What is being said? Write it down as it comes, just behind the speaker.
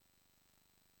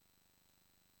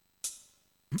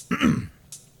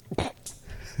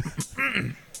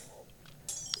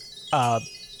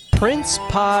Prince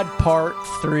Pod Part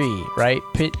 3, right?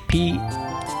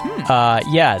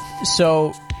 Yeah,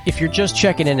 so if you're just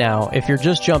checking in now, if you're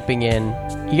just jumping in,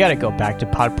 you got to go back to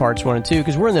Pod Parts 1 and 2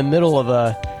 because we're in the middle of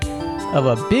a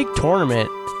big tournament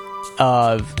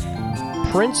of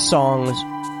Prince songs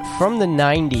from the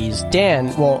 90s.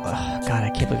 Dan, God, I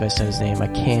can't believe I said his name. I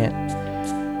can't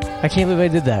believe I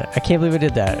did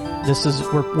that. This is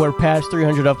we're past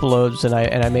 300 uploads and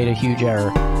I made a huge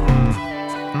error.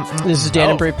 This is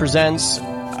Dan and Brave Presents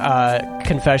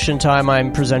Confession Time.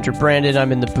 I'm presenter Brandon.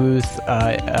 I'm in the booth.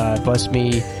 Bless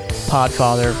me,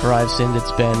 Podfather, for I've sinned.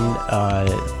 It's been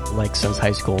since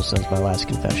high school, since my last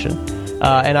confession.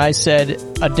 And I said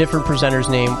a different presenter's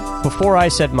name before I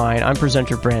said mine. I'm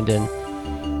presenter Brandon.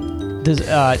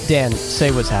 Dan, say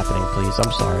what's happening, please.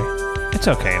 I'm sorry. It's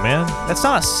okay, man. That's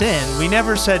not a sin. We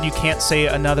never said you can't say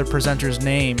another presenter's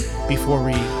name before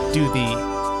we do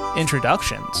the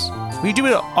introductions. We do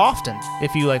it often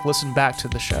if you listen back to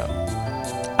the show.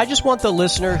 I just want the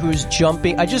listener who's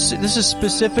jumping. This is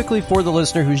specifically for the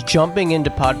listener who's jumping into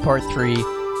Pod Part 3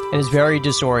 and is very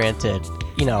disoriented.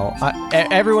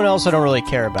 Everyone else I don't really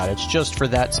care about. It's just for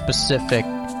that specific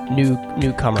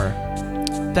newcomer.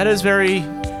 That is very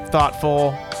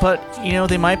thoughtful, but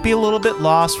they might be a little bit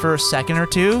lost for a second or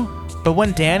two. But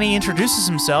when Danny introduces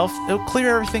himself, it'll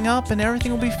clear everything up and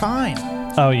everything will be fine.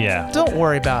 Oh yeah. Don't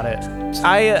worry about it.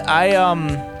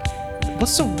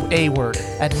 What's the A word?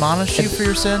 Admonish you for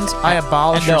your sins? I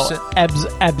abolish your sins.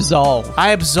 Absolve.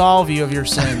 I absolve you of your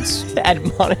sins.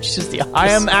 Admonish is the opposite. I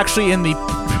am actually in the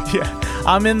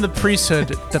I'm in the priesthood,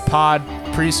 the pod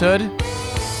priesthood.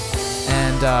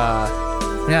 And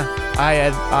I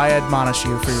admonish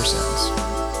you for your sins.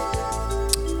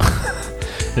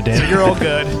 So you're all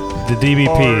good. The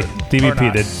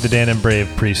DBP, the Dan and Brave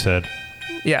priesthood.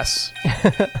 Yes.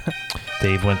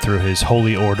 Dave went through his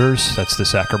holy orders. That's the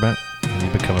sacrament. And you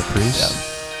become a priest.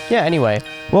 Yeah, anyway.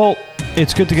 Well,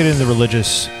 it's good to get into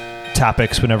religious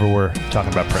topics whenever we're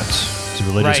talking about Prince. He's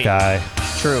a religious guy.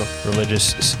 True.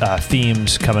 Religious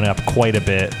themes coming up quite a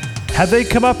bit. Have they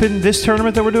come up in this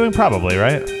tournament that we're doing? Probably,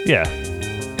 right? Yeah.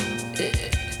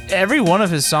 Every one of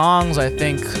his songs, I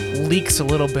think, leaks a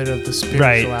little bit of the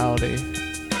spirituality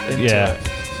into it.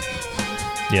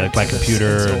 Yeah, like My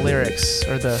Computer. The lyrics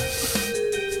or the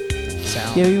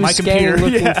sound. Yeah, he was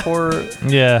looking for.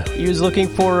 Yeah, he was looking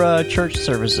for church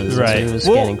services. Right, he was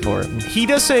scanning for it. He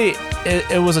does say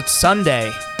it was a Sunday,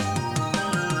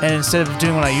 and instead of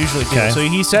doing what I usually do, so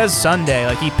he says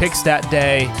Sunday. He picks that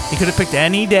day. He could have picked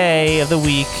any day of the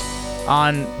week.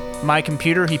 On My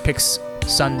Computer, he picks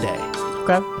Sunday.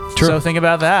 Okay. True. So think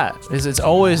about that. It's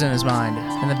always in his mind,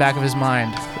 in the back of his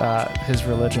mind, his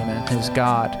religion and his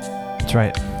God. That's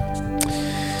right.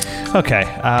 Okay.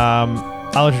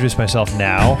 I'll introduce myself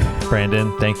now.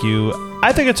 Brandon, thank you.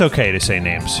 I think it's okay to say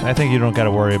names. I think you don't got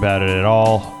to worry about it at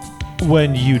all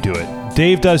when you do it.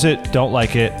 Dave does it, don't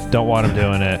like it, don't want him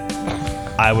doing it.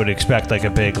 I would expect a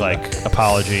big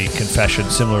apology, confession,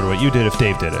 similar to what you did if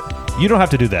Dave did it. You don't have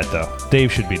to do that, though.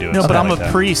 Dave should be doing No, but I'm like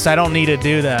a priest. I don't need to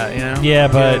do that, Yeah,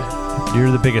 but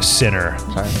you're the biggest sinner.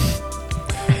 Sorry.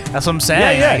 That's what I'm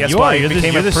saying. Yeah, I guess you why are. you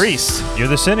became a priest. You're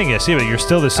the sinningest. Yeah, but you're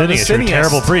still the sinningest. You're a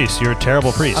terrible priest. You're a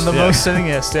terrible priest. I'm the most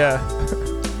sinningest,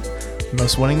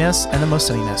 most winningest and the most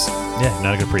sinningness. Yeah,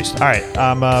 not a good priest. All right,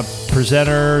 I'm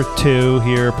presenter 2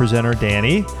 here, presenter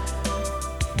Danny.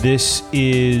 This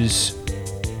is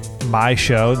my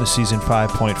show, the season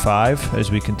 5.5,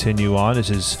 as we continue on. This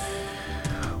is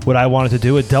what I wanted to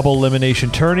do, a double elimination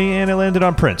tourney, and it landed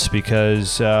on Prince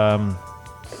because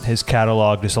his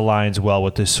catalog just aligns well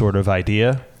with this sort of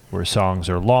idea where songs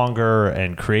are longer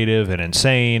and creative and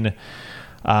insane,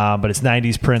 but it's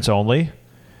 90s Prince only.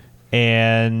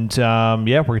 And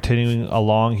we're continuing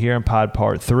along here in Pod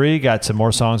Part 3. Got some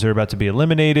more songs that are about to be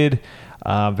eliminated.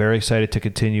 Very excited to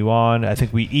continue on. I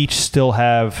think we each still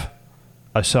have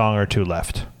a song or two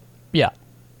left. Yeah.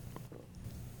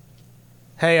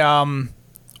 Hey,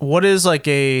 what is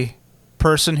a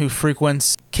person who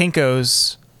frequents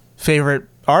Kinko's favorite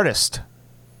artist?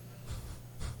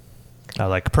 I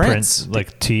like Prince.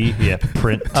 Like T,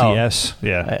 Print TS.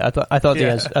 Yeah. I thought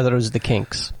it was the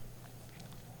Kinks.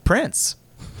 Prince.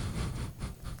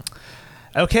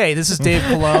 Okay, this is Dave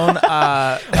Colon.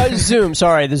 Zoom.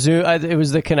 Sorry, the Zoom. It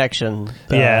was the connection.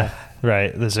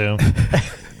 Right. The Zoom.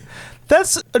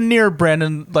 That's a near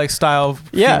Brandon style of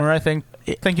humor. I think.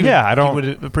 Thank you. Yeah, you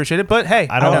would appreciate it, but hey,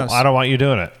 I don't want you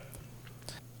doing it.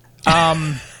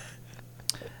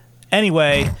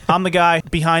 Anyway, I'm the guy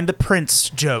behind the Prince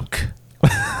joke.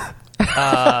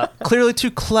 Clearly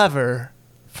too clever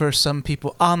for some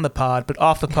people on the pod, but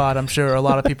off the pod, I'm sure a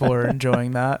lot of people are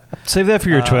enjoying that. Save that for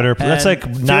your Twitter. That's like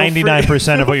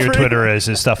 99% of what your Twitter is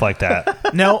stuff like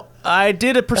that. No, I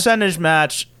did a percentage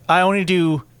match. I only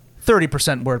do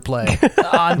 30% wordplay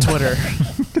on Twitter.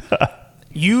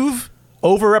 You've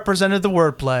overrepresented the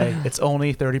wordplay. It's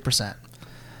only 30%.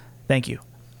 Thank you.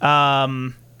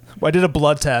 I did a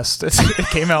blood test. It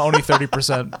came out only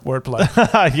 30%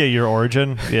 wordplay. Yeah, your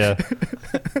origin. Yeah.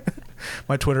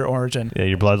 My Twitter origin. Yeah,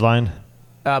 your bloodline.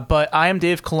 But I am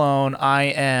Dave Colon. I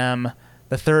am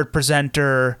the third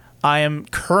presenter. I am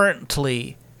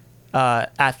currently,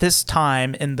 at this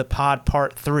time, in the pod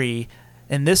part 3.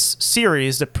 In this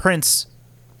series, the Prince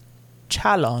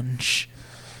Challenge,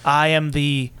 I am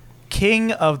the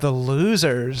king of the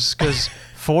losers because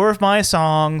 4 of my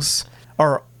songs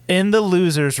are in the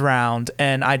losers round,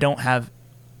 and I don't have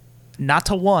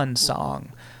not a one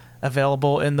song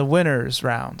available in the winners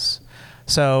rounds.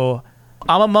 So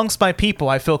I'm amongst my people.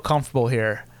 I feel comfortable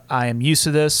here. I am used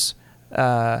to this.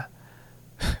 I'm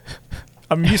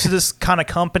used to this kind of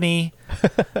company.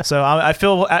 So I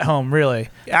feel at home, really.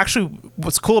 Actually,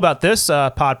 what's cool about this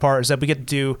pod part is that we get to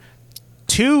do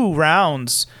 2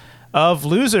 rounds of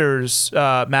losers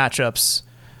matchups,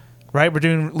 right? We're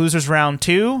doing losers round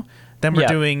 2. Then we're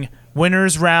doing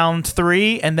winners round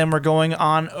 3, and then we're going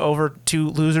on over to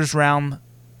losers round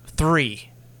 3.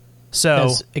 So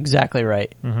that's exactly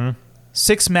right.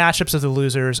 6 matchups of the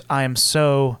losers. I am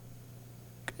so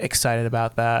excited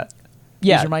about that.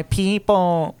 Yeah, these are my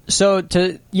people. So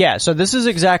this is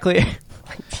exactly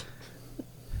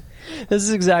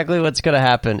what's going to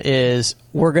happen. Is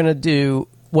we're going to do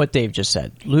what Dave just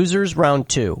said. Losers round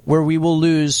 2, where we will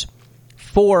lose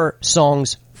 4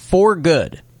 songs for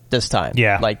good. This time.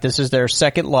 Yeah. Like, this is their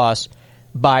second loss.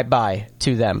 Bye-bye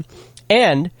to them.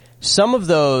 And some of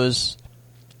those...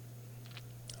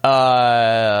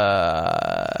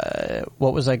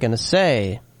 what was I going to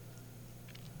say?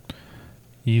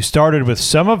 You started with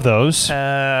some of those.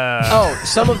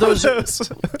 Some of those...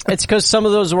 It's because some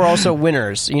of those were also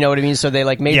winners. You know what I mean? So they,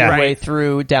 like, made their way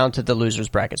through down to the losers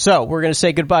bracket. So we're going to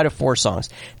say goodbye to 4 songs.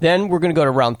 Then we're going to go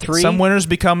to round 3. Some winners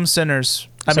become sinners.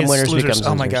 Some winners become losers.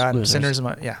 Oh my God, losers. sinners.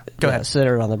 Go ahead.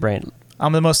 Sinner on the brain.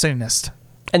 I'm the most sinist.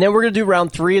 And then we're going to do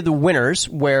round 3 of the winners,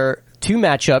 where 2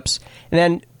 matchups, and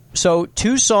then so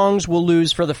 2 songs will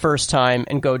lose for the first time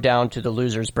and go down to the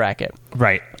losers bracket,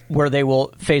 Right. where they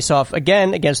will face off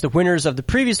again against the winners of the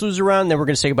previous loser round. Then we're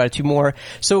going to say goodbye to 2 more.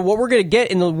 So what we're going to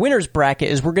get in the winners bracket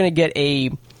is we're going to get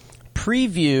a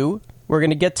preview. We're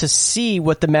going to get to see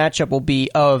what the matchup will be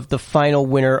of the final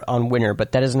winner on winner,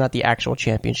 but that is not the actual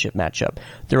championship matchup.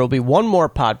 There will be one more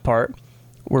pod part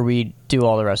where we do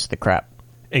all the rest of the crap.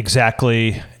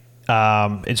 Exactly.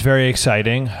 It's very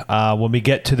exciting. When we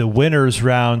get to the winners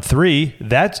round 3,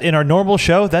 that's in our normal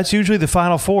show. That's usually the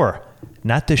final 4.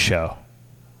 Not this show.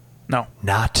 No.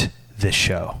 Not this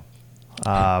show.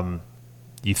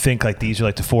 You think like these are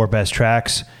like the 4 best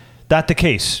tracks. Not the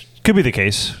case. Could be the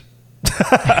case.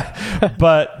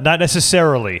 But not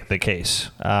necessarily the case.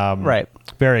 Right.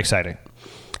 Very exciting.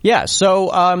 Yeah,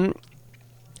 so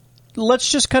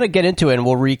let's just kind of get into it, and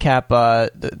we'll recap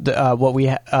what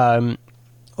we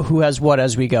who has what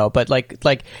as we go. But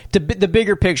like the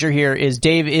bigger picture here is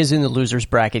Dave is in the losers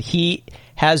bracket. He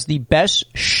has the best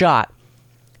shot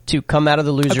to come out of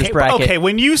the losers bracket. Okay,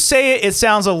 when you say it, it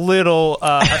sounds a little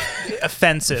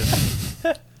offensive.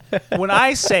 When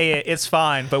I say it, it's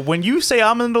fine. But when you say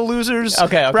I'm in the losers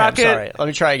bracket... I'm sorry. Let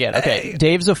me try again. Okay,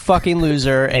 Dave's a fucking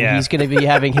loser, and he's going to be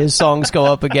having his songs go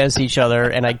up against each other,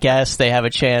 and I guess they have a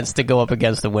chance to go up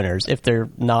against the winners if they're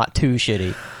not too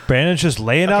shitty. Brandon's just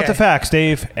laying out the facts,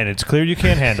 Dave, and it's clear you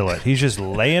can't handle it. He's just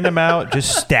laying them out,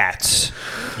 just stats.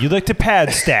 You like to pad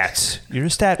stats. You're a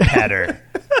stat padder.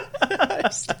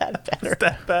 A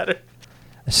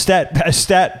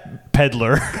stat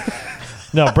peddler.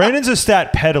 No, Brandon's a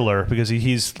stat peddler because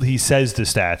he says the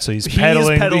stats, so he's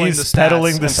peddling the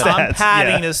stats. I'm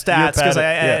padding the stats because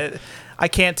I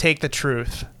can't take the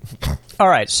truth. All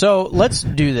right, so let's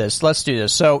do this.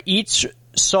 So each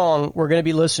song we're going to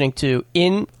be listening to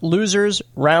in losers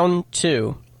round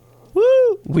 2.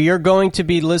 Woo! We are going to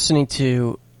be listening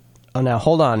to. Oh, now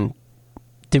hold on.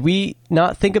 Did we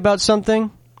not think about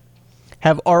something?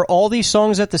 Are all these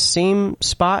songs at the same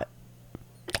spot?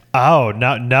 Oh,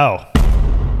 no.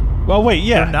 Well, wait,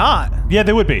 yeah. They're not. Yeah,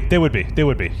 they would be. Yes, they would be.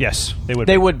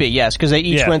 They would be, yes, because they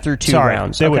each went through 2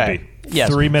 rounds. They would be. Yes.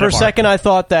 3 minute For a mark. second, I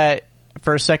thought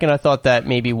that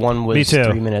maybe one was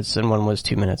 3 minutes and one was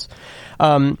 2 minutes.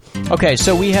 Okay,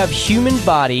 so we have Human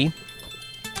Body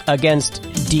against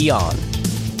Dion.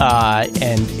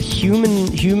 And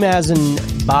Hume as in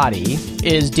Body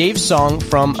is Dave's song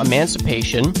from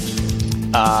Emancipation.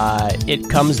 It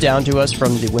comes down to us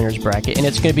from the winner's bracket, and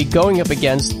it's going to be going up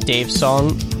against Dave's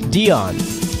song Dion,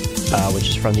 which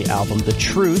is from the album The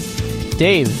Truth.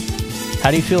 Dave,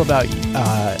 how do you feel about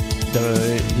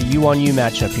the U on U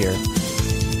matchup here?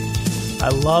 I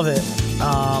love it.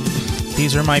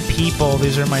 These are my people.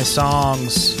 These are my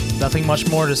songs. Nothing much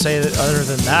more to say other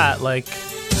than that. Like,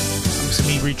 I'm just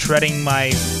going to be retreading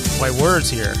my words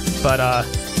here. But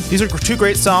these are two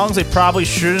great songs. They probably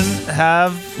shouldn't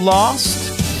have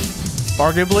lost,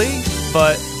 arguably.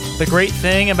 But the great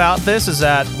thing about this is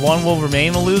that one will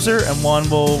remain a loser and one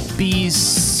will be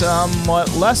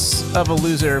somewhat less of a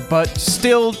loser, but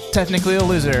still technically a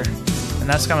loser. And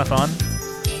that's kind of fun.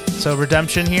 So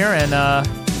redemption here, and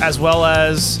as well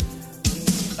as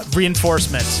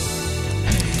reinforcement.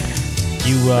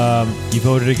 You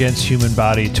voted against Human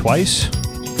Body twice,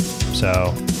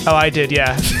 so. Oh, I did,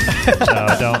 yeah. So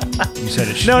don't. You said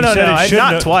it. No, not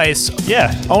not twice.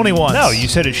 Yeah, only once. No, you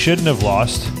said it shouldn't have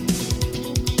lost.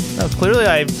 No, clearly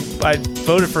I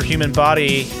voted for Human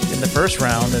Body in the first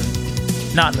round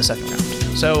and not in the second round.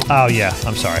 So. Oh yeah,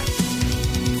 I'm sorry.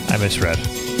 I misread.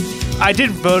 I did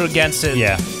vote against it.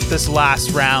 Yeah. This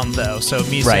last round, though, so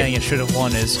me saying it should have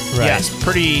won is yes,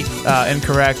 pretty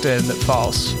incorrect and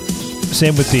false.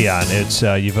 Same with Dion. It's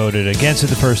you voted against it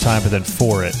the first time, but then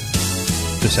for it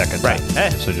the second time. Right. Hey.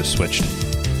 So just switched.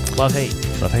 Love hate.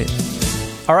 Love hate.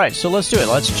 All right, so let's do it.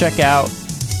 Let's check out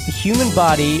Human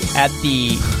Body at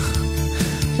the.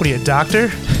 What are you, a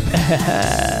doctor?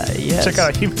 Yes. Check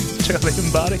out the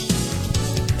human body.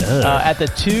 At the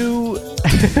two.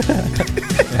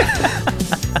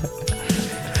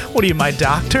 What are you, my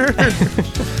doctor?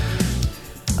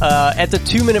 At the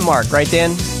 2 minute mark, right,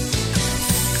 Dan?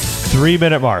 3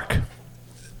 minute mark.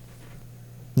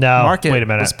 No, Mark it. wait a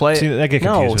minute. Let's play it. See, I get confused.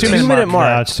 No, with 2 this. minute mark.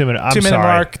 No, it's 2 minutes. I'm 2 minute sorry.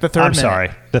 mark, the third I'm minute.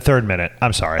 sorry. The third minute.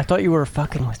 I'm sorry. I thought you were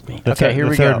fucking with me. The Okay, here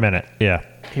we go. The go. third minute. Yeah.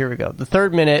 Here we go. The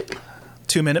 3rd minute.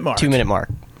 2 minute mark. 2 minute mark.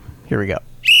 Here we go.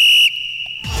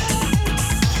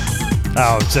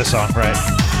 Oh, it's this song, right?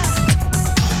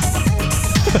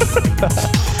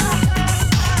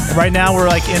 Right now we're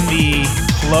like in the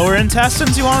lower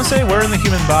intestines, you want to say? Where in the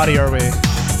human body are we?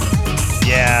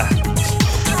 Yeah.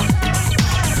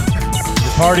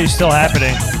 The party's still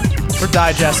happening. We're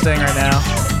digesting right now.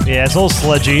 Yeah, it's a little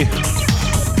sludgy.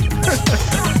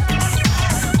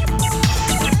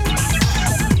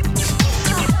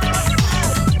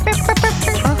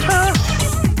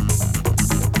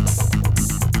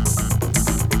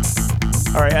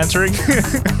 All right, entering.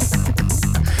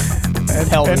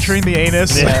 Pelvis. Entering the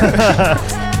anus. Yeah.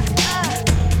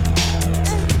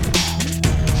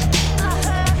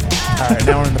 All right,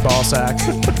 now we're in the ball sack.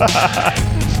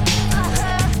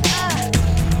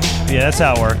 Yeah, that's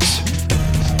how it works.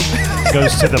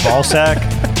 Goes to the ball sack.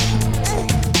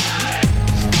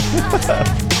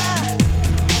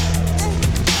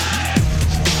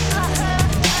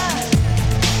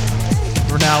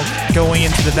 We're now going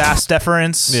into the vas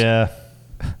deferens. Yeah.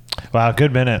 Wow,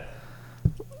 good minute.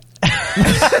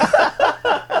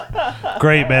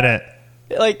 Great minute.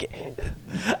 Like.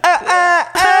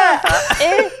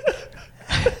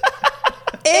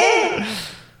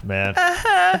 Man,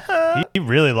 he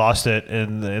really lost it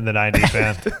in the 90s,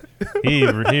 man.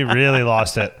 He really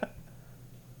lost it.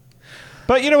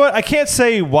 But you know what? I can't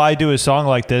say why do a song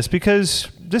like this because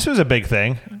this was a big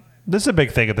thing. This is a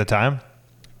big thing at the time.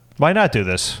 Why not do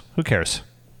this? Who cares?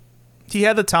 He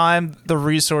had the time, the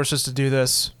resources to do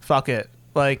this. Fuck it.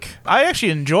 Like, I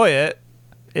actually enjoy it.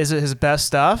 Is it his best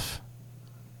stuff?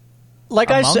 Like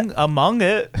I said, among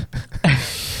it.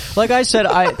 like I said,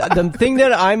 the thing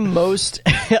that I'm most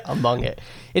among it.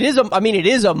 It is. It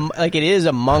is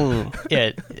among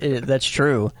it. That's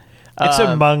true. It's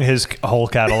among his whole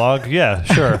catalog. Yeah,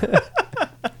 sure.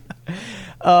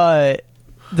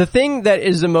 The thing that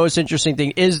is the most interesting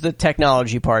thing is the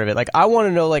technology part of it. Like, I want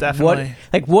to know, like, Definitely.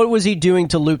 what was he doing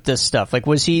to loop this stuff? Like,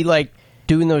 was he like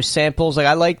doing those samples? Like,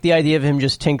 I like the idea of him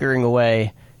just tinkering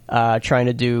away, trying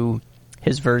to do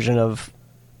his version of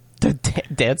the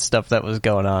dance stuff that was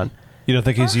going on. You don't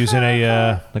think he's using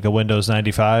a Windows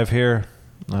 95 here?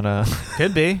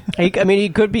 Could be. He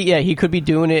could be. Yeah, he could be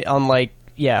doing it on like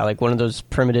one of those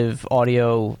primitive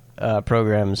audio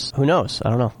programs. Who knows?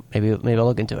 I don't know. Maybe I'll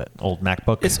look into it. Old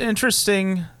MacBook. It's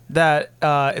interesting that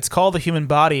it's called the human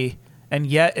body, and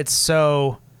yet it's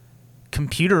so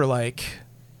computer-like.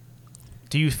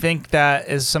 Do you think that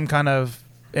is some kind of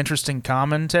interesting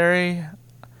commentary?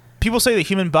 People say the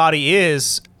human body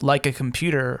is like a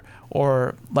computer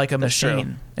or like a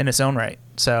machine in its own right.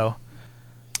 So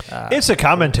it's a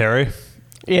commentary.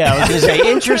 Yeah, I was going to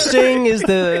say interesting is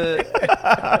the...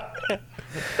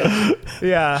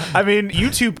 Yeah, I mean,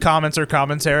 YouTube comments are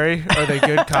commentary. Are they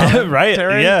good commentary? Right,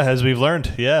 yeah, as we've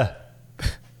learned, yeah.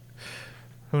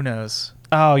 Who knows?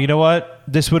 Oh, you know what?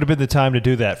 This would have been the time to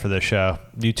do that for this show.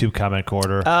 YouTube comment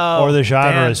quarter. Or the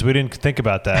genres. Dan. We didn't think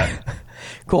about that.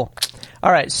 Cool.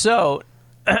 All right, so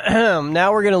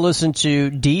now we're going to listen to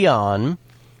Dion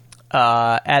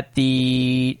at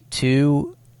the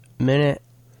 2-minute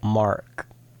mark.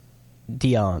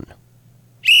 Dion.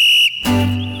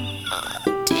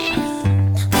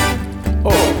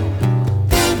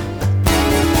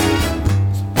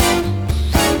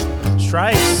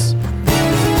 Strikes.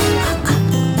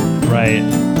 Right.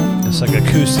 It's like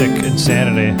acoustic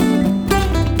insanity.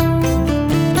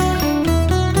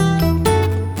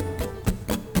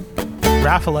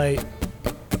 Raphaelite.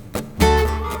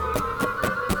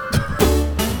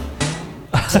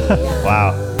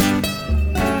 Wow.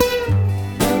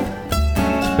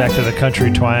 Back to the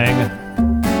country twang.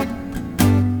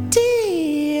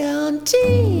 Dion,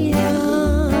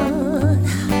 Dion,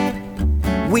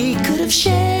 we could have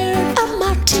shared a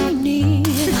martini.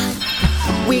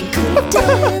 We could have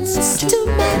danced to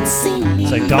Mancini.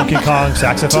 It's like Donkey Kong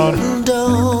saxophone.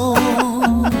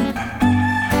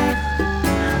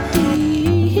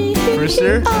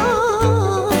 Rooster?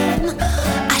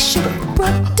 I should have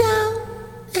broke down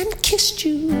and kissed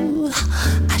you.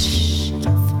 I should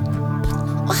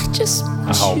have. I just.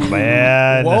 Oh,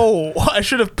 man. Whoa! I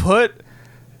should have put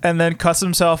and then cussed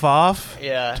himself off.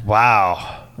 Yeah.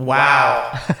 Wow.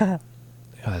 Wow. Got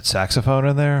that saxophone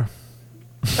in there.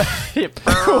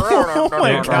 Oh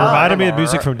my It God. reminded me of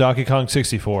music from Donkey Kong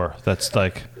 64. That's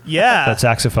like Yeah. that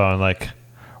saxophone, like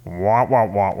wah wah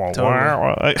wah wah Totally.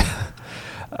 wah.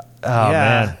 Oh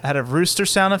yeah. man, It had a rooster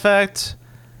sound effect.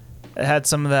 It had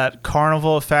some of that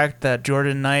carnival effect that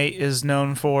Jordan Knight is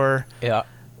known for. Yeah.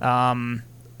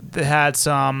 It had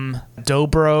some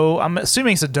dobro. I'm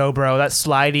assuming it's a dobro. That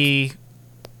slidey,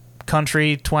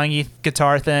 country, twangy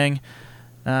guitar thing.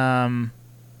 Some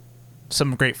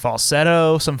great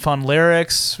falsetto. Some fun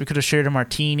lyrics. We could have shared a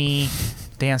martini.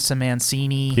 Danced to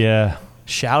Mancini. yeah.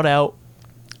 Shout out.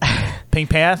 Pink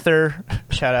Panther.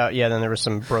 Shout out. Yeah, then there was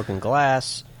some broken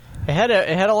glass. It had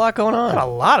a lot going Had a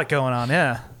on. lot going on,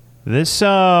 yeah. This this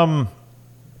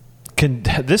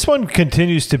one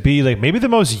continues to be like maybe the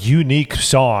most unique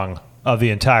song of the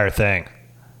entire thing.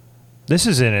 This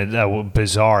isn't a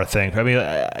bizarre thing. I mean,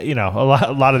 a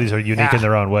lot of these are unique in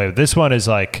their own way. This one is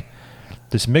like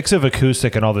this mix of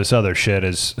acoustic and all this other shit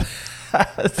is.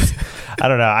 I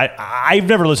don't know. I've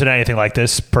never listened to anything like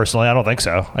this personally. I don't think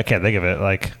so. I can't think of it.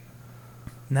 Like,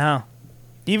 No.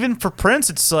 Even for Prince,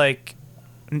 it's like,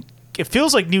 it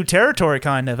feels like new territory,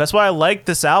 kind of. That's why I like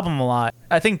this album a lot.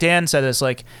 I think Dan said this,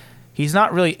 like, he's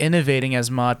not really innovating as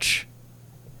much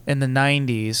in the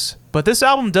 90s, but this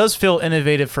album does feel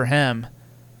innovative for him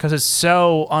because it's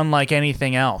so unlike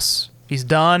anything else he's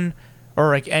done or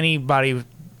like anybody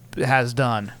has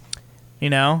done, you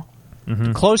know?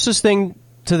 Closest thing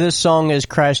to this song is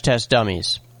Crash Test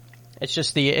Dummies. It's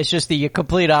just the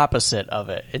complete opposite of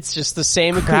it. It's just the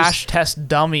same Crash Test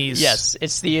Dummies. Yes,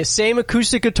 it's the same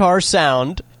acoustic guitar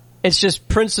sound. It's just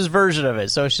Prince's version of it.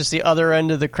 So it's just the other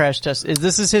end of the Crash Test.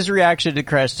 This is his reaction to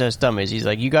Crash Test Dummies. He's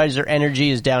like, you guys, their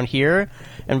energy is down here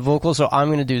and vocal, so I'm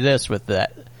going to do this with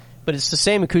that. But it's the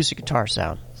same acoustic guitar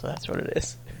sound. So that's what it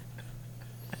is.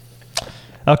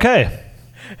 okay.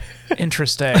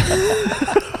 Interesting.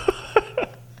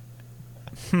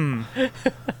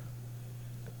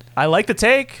 I like the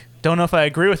take. Don't know if I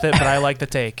agree with it, but I like the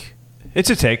take. It's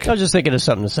a take. I was just thinking of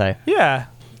something to say. Yeah.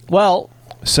 Well,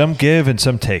 Some give and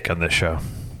some take on this show.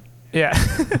 Yeah.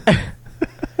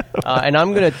 and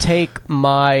I'm going to take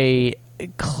my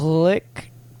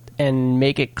click and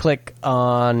make it click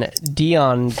on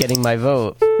Dion getting my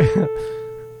vote.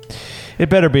 It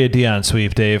better be a Dion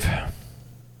sweep, Dave.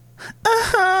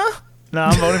 No,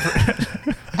 I'm voting for.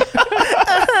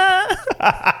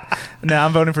 No,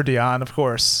 I'm voting for Dion, of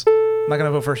course. I'm not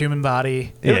gonna vote for Human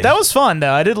Body. Yeah. That was fun,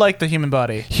 though. I did like the Human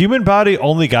Body. Human Body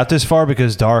only got this far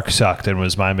because Dark sucked and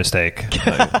was my mistake.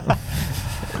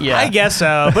 Yeah. I guess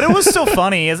so, but it was still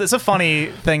funny. It's a funny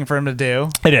thing for him to do.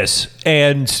 It is.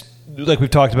 And like we've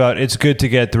talked about, it's good to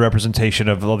get the representation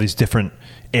of all these different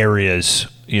areas,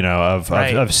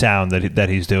 Right. of sound that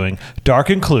he's doing. Dark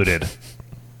included.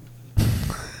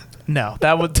 No,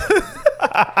 that would.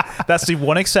 That's the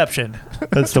one exception.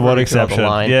 That's the one Really draw the exception.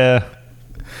 line. Yeah.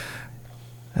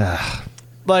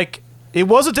 Like, it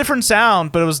was a different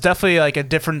sound, but it was definitely like a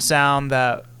different sound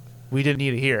that we didn't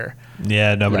need to hear.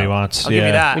 Yeah, nobody No. wants. I'll give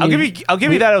you that. We I'll need-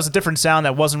 give you that. It was a different sound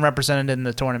that wasn't represented in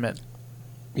the tournament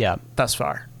Yeah. thus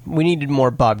far. We needed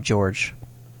more Bob George.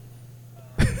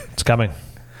 It's coming.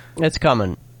 It's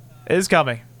coming. It is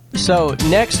coming. So,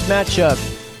 next matchup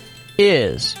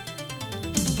is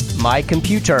My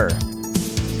Computer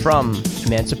from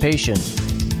Emancipation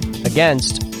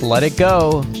against Let It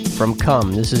Go from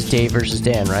Come. This is Dave versus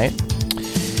Dan, right?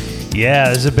 Yeah,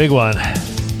 this is a big one.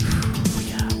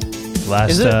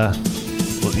 Is it?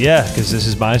 Well, yeah, because this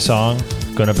is my song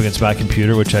going up against My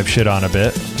Computer, which I've shit on a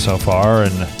bit so far,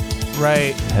 and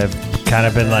Right. have kind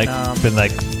of been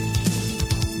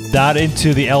not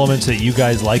into the elements that you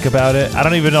guys like about it. I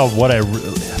don't even know what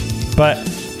but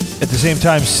at the same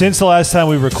time, since the last time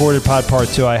we recorded Pod Part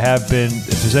 2, I have been,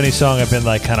 if there's any song I've been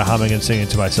like kind of humming and singing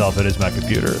to myself, it is My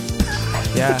Computer.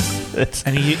 Yeah.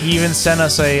 And he even sent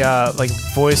us a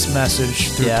voice message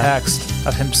through text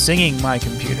of him singing My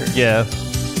Computer. Yeah.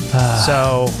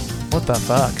 So, what the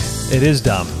fuck? It is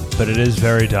dumb, but it is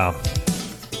very dumb.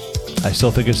 I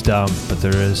still think it's dumb, but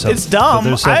there is something. It's dumb. But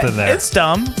there's something there. It's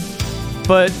dumb,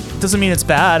 but doesn't mean it's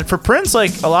bad. For Prince,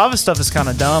 like, a lot of his stuff is kind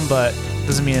of dumb, but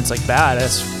doesn't mean it's like bad.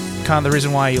 That's kind of the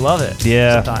reason why you love it.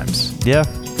 Yeah. Sometimes. Yeah. I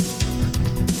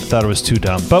thought it was too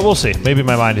dumb, but we'll see. Maybe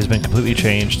my mind has been completely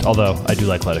changed. Although I do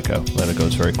like Let It Go. Let It Go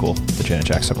is very cool. The Janet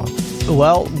Jackson one.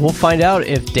 Well, we'll find out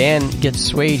if Dan gets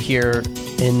swayed here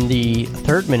in the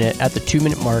 3rd minute at the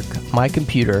 2-minute mark. My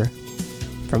Computer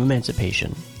from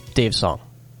Emancipation. Dave's song.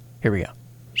 Here we go.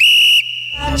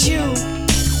 About you,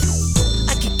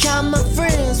 I can count my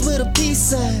friends with a peace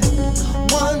sign.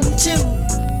 1, 2.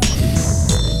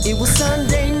 It was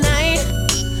Sunday night.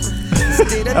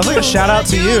 That was like a shout out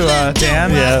to you,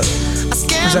 Dan. Yeah.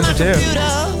 Presenter too.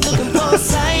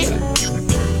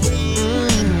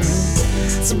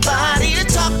 Somebody to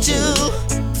talk to,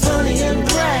 funny and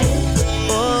bright.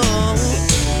 Oh,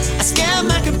 I scanned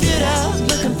my computer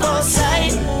looking for a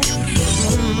sight.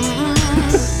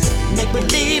 Make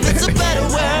believe it's a better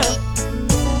world,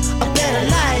 a better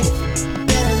life, a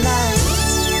better life.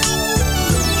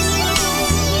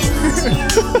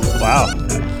 Wow.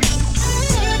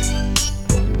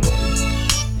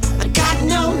 I got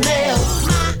no mail,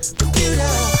 my computer.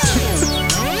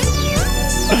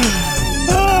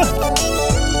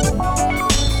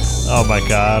 Oh my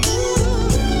God.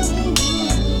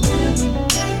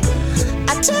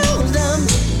 I told them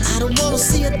I don't want to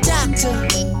see a doctor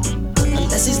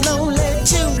unless he's lonely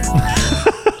too.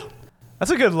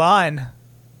 That's a good line.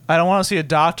 I don't want to see a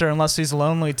doctor unless he's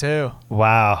lonely too.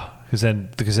 Wow. Because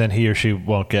then he or she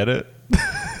won't get it.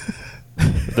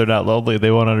 They're not lonely.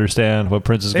 They won't understand what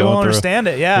Prince is They going won't through. understand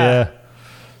it, yeah. Yeah.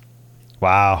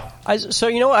 Wow. So,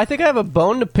 you know what? I think I have a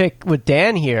bone to pick with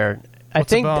Dan here.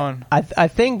 What's a bone? I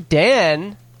think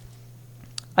Dan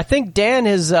has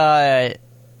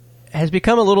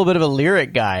become a little bit of a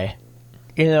lyric guy.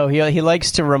 You know, he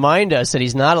likes to remind us that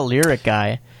he's not a lyric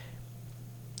guy.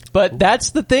 But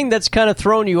that's the thing that's kind of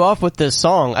thrown you off with this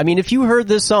song. I mean, if you heard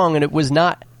this song and it was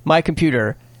not My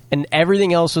Computer and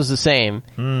everything else was the same,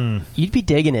 you'd be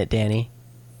digging it, Danny.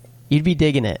 You'd be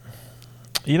digging it.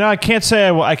 You know, I can't say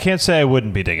I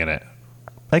wouldn't be digging it.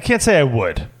 I can't say I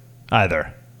would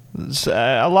either.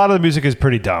 A lot of the music is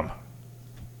pretty dumb,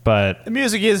 but The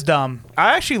music is dumb.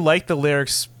 I actually like the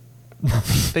lyrics.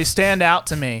 They stand out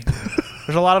to me.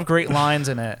 There's a lot of great lines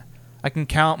in it. I can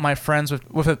count my friends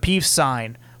with a peace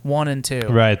sign, 1 and 2.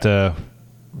 right, the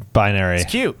binary.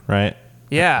 It's cute. Right?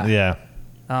 Yeah. Yeah.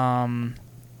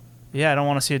 Yeah, I don't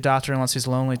want to see a doctor unless he's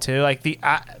lonely too. Like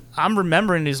I'm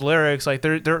remembering these lyrics. Like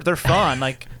they're fun.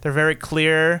 Like they're very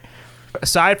clear.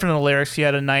 Aside from the lyrics, he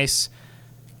had a nice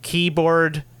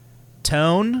keyboard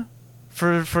tone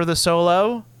for the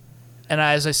solo. And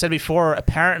as I said before,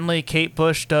 apparently Kate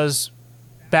Bush does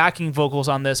backing vocals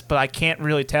on this, but I can't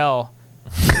really tell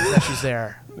that she's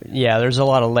there. Yeah, there's a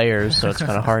lot of layers, so it's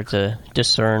kind of hard to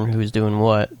discern who's doing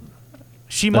what.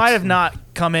 She might have not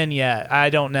come in yet. I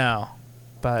don't know.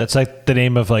 But That's like the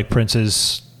name of like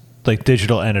Prince's like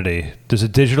digital entity. There's a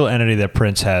digital entity that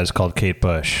Prince has called Kate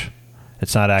Bush.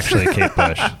 It's not actually Kate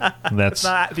Bush. That's it's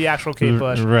not the actual Kate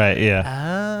Bush. Right,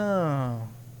 yeah.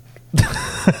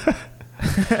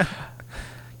 Oh.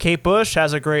 Kate Bush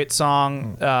has a great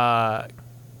song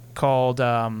called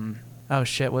oh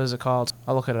shit, what is it called?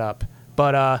 I'll look it up.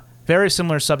 But very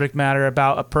similar subject matter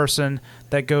about a person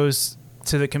that goes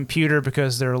to the computer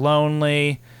because they're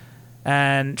lonely,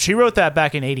 and she wrote that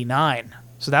back in '89.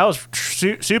 So that was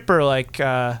super like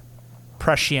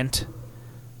prescient.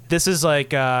 This is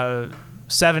like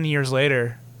 7 years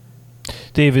later.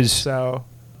 Dave, So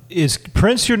is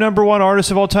Prince your number one artist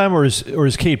of all time, or is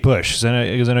Kate Bush?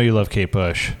 Because I know you love Kate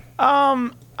Bush.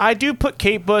 I do put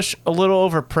Kate Bush a little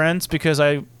over Prince because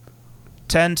I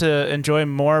tend to enjoy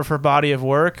more of her body of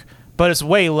work, but it's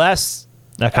way less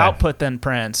output than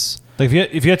Prince. Like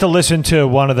if you had to listen to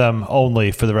one of them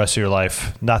only for the rest of your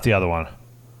life, not the other one.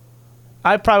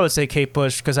 I probably would say Kate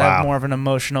Bush because I Wow. have more of an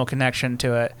emotional connection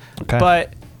to it. Okay.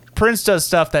 But Prince does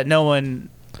stuff that no one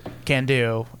can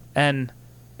do, and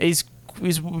he's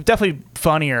definitely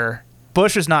funnier.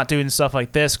 Bush is not doing stuff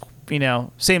like this,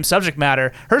 same subject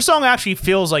matter. Her song actually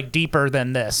feels like deeper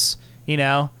than this,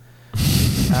 Okay,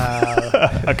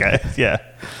 yeah.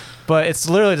 But it's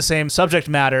literally the same subject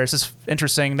matter. It's just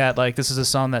interesting that like this is a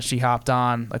song that she hopped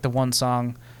on, like the one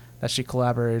song that she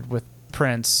collaborated with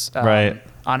Prince Right.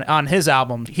 on his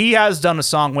album. He has done a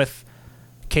song with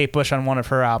Kate Bush on one of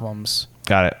her albums.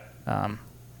 Got it.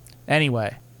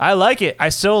 Anyway, I like it. I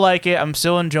still like it. I'm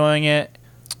still enjoying it.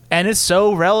 And it's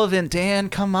so relevant, Dan.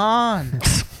 Come on.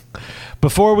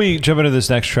 Before we jump into this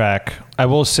next track, I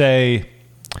will say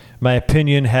my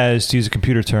opinion has, to use a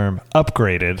computer term,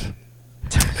 upgraded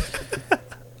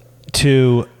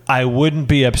to I wouldn't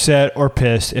be upset or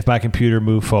pissed if my computer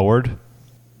moved forward.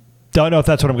 Don't know if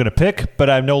that's what I'm going to pick, but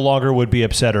I no longer would be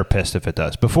upset or pissed if it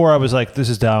does. Before I was like, this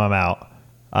is dumb, I'm out.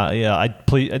 I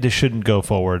just shouldn't go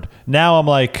forward. Now I'm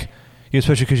like,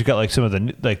 especially because you got like some of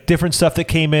the like different stuff that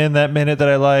came in that minute that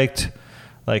I liked,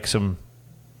 like some,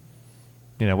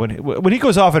 when he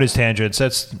goes off on his tangents,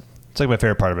 it's like my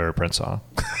favorite part of every Prince song.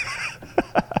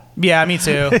 Yeah, me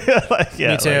too.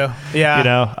 Me too.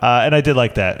 Yeah. And I did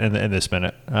like that in this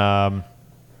minute.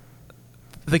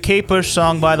 The Kate Bush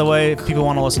song, by the way, if people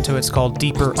want to listen to it, it's called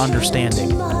Deeper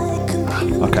Understanding.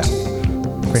 Okay.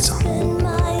 Great song.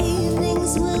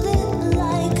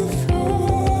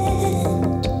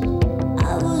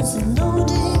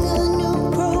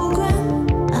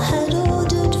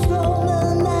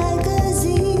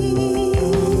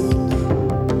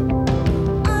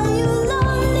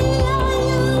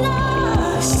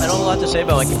 To say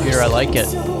about my computer, I like it.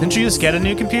 Didn't you just get a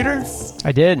new computer?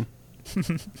 I did.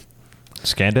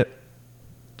 Scanned it.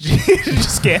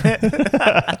 Just scan it.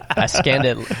 I scanned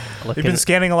it. You've been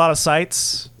scanning a lot of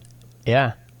sites.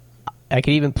 Yeah, I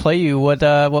could even play you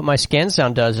what my scan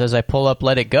sound does as I pull up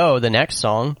 "Let It Go," the next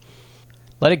song.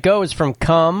 "Let It Go" is from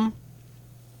Come.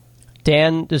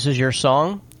 Dan, this is your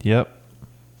song. Yep.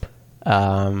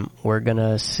 We're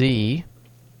gonna see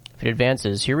if it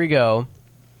advances. Here we go.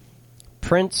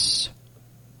 Prince,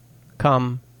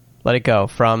 Come, Let It Go,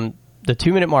 from the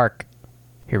 2-minute mark.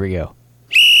 Here we go.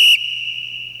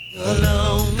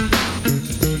 Alone.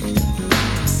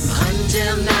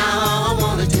 Until now, all I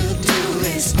wanted to do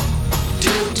is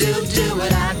do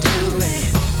what I do.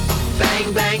 And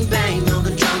bang, bang, bang on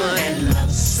the drummer and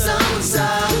love song.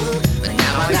 But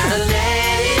now I gotta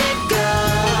let it go.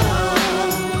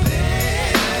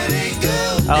 Let it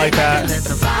go. I like that. Let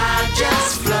the vibe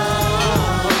just flow.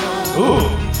 Ooh. I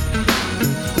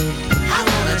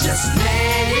wanna just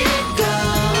let it go.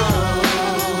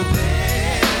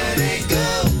 Let it go.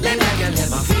 Then I can let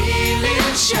my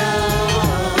feelings show.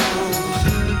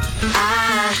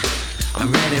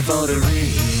 I'm ready for the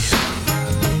rain.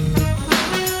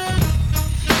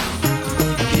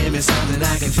 Give me something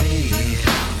I can feel.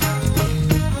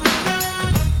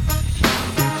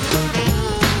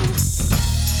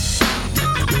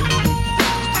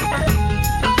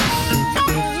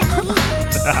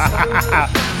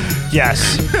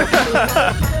 Yes.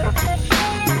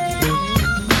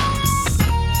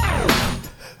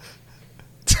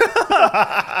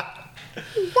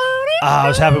 I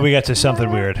was happy we got to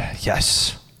something weird.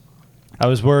 Yes. I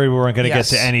was worried we weren't going to get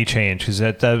to any change because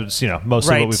that was,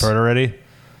 mostly what we've heard already.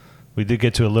 We did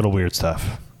get to a little weird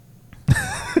stuff.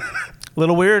 A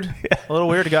little weird. Yeah. A little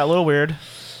weird. It got a little weird.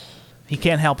 He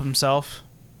can't help himself.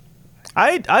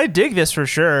 I dig this for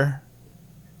sure.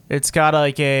 It's got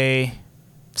like a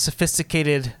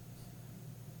sophisticated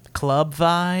club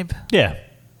vibe. Yeah.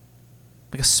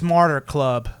 Like a smarter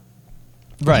club.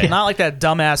 Right. Not like that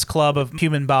dumbass club of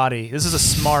Human Body. This is a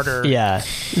smarter Yeah,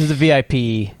 this is the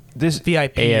VIP. This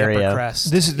VIP area. Upper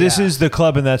Crest. This is the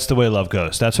club, and that's the way love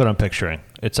goes. That's what I'm picturing.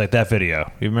 It's like that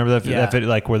video. You remember that video,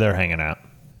 like where they're hanging out?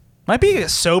 Might be a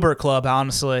sober club,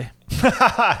 honestly.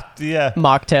 Yeah.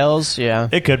 Mocktails, yeah.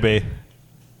 It could be.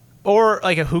 Or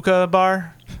like a hookah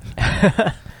bar.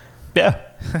 Yeah.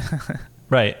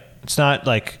 Right. It's not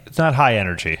high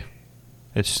energy.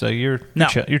 It's you're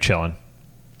chilling.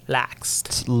 Laxed.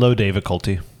 It's low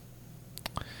difficulty.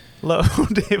 Low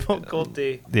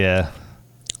difficulty. Yeah.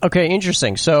 Okay,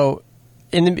 interesting. So,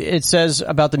 it says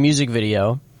about the music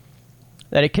video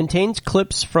that it contains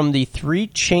clips from the 3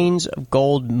 Chains of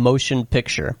Gold motion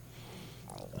picture.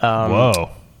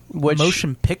 Whoa. Which,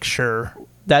 Motion picture.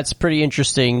 That's pretty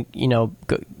interesting,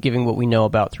 given what we know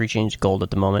about 3 Chains of Gold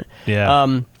at the moment.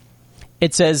 Yeah.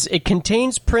 It says, it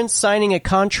contains Prince signing a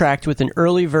contract with an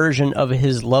early version of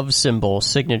his love symbol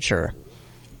signature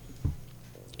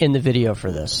in the video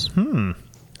for this. And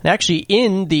actually,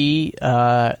 in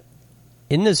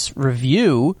this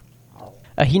review,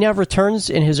 he now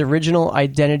returns in his original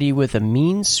identity with a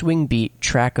mean swing beat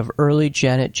track of early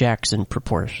Janet Jackson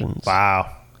proportions.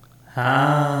 Wow.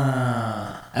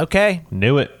 Okay.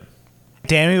 Knew it.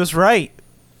 Danny was right.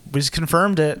 We just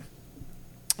confirmed it.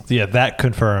 Yeah, that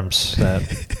confirms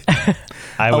that.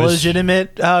 A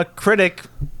legitimate critic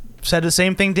said the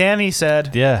same thing Danny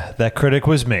said. Yeah, that critic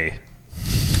was me.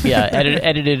 Yeah,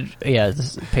 edited. Yeah,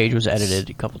 this page was edited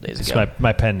a couple days ago. It's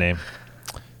my pen name.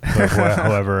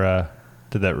 Whoever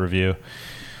did that review.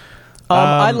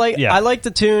 I like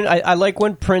the tune. I like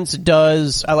when Prince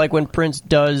does.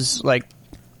 Like,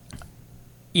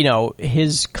 you know,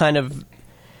 his kind of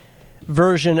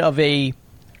version of a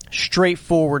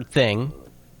straightforward thing,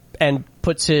 and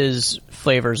puts his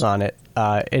flavors on it.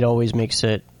 It always makes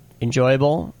it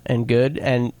enjoyable and good,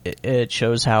 and it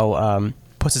shows how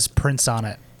Puts his Prince on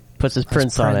it.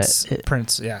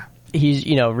 Prince, yeah. He's,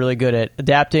 you know, really good at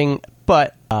adapting,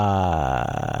 but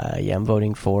yeah, I'm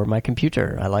voting for My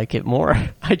Computer. I like it more.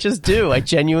 I just do. I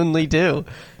genuinely do.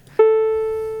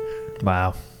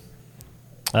 Wow.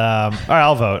 All right,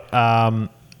 I'll vote.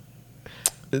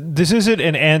 This isn't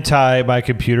an anti-My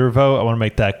Computer vote. I want to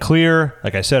make that clear.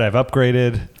 Like I said, I've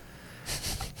upgraded.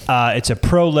 It's a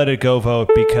pro Let It Go vote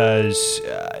because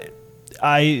Print.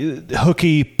 I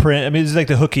mean, it's like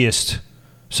the hookiest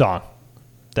song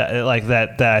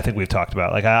that I think we've talked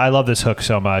about. Like I love this hook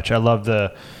so much. I love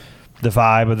the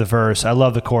vibe of the verse. I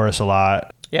love the chorus a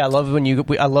lot. Yeah, I loved when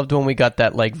we got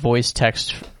that like voice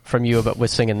text from you about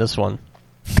with singing this one.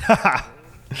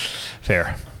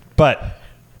 Fair, but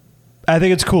I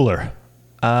think it's cooler.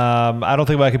 I don't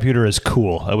think My Computer is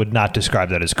cool. I would not describe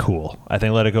that as cool. I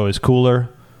think Let It Go is cooler.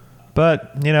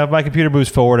 But, you know, if My Computer moves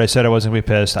forward, I said I wasn't going to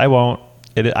be pissed. I won't.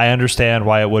 I understand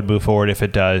why it would move forward if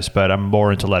it does, but I'm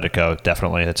more into Let It Go,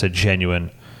 definitely. That's a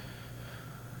genuine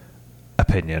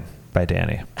opinion by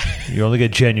Danny. You only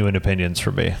get genuine opinions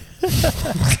from me.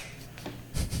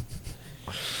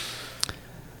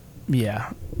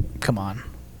 Yeah. Come on.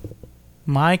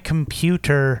 My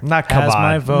Computer Not come has on.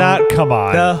 my vote. Not come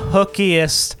on. The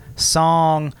hookiest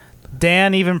song.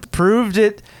 Dan even proved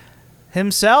it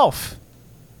himself.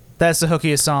 That's the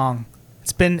hookiest song.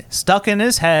 It's been stuck in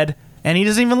his head, and he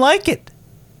doesn't even like it.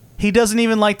 He doesn't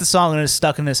even like the song, and it's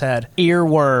stuck in his head.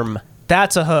 Earworm.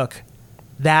 That's a hook.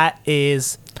 That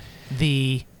is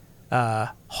the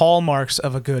hallmarks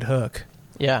of a good hook.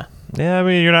 Yeah. Yeah, I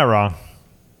mean, you're not wrong.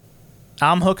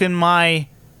 I'm hooking my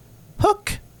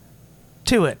hook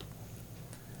to it.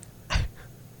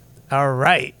 All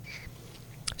right.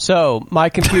 So My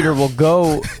Computer will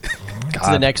go to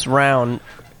the next round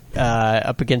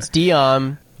up against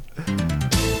Dion.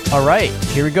 All right,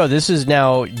 here we go. This is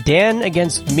now Dan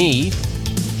against me,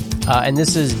 and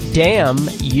this is Damn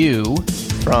You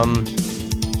from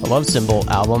the Love Symbol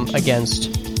album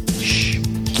against Shh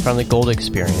from the Gold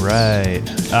Experience. Right.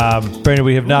 Brandon,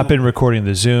 we have not been recording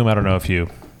the Zoom. I don't know if you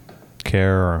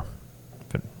care or...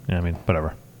 But, yeah, I mean,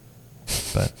 whatever.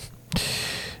 But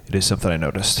it is something I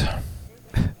noticed.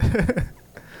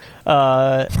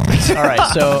 All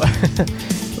right, so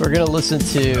we're going to listen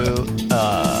to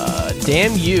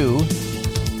Damn You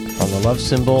from the Love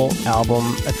Symbol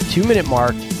album at the 2-minute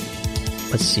mark.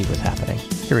 Let's see what's happening.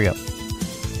 Here we go.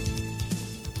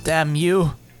 Damn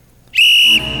you.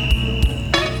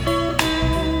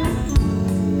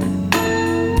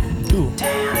 Ooh.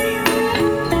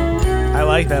 I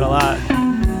like that a lot.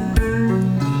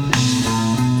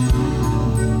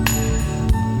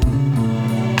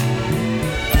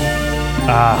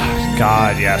 Ah,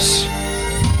 God, yes.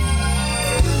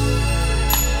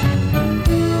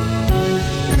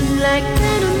 Like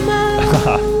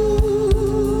animals,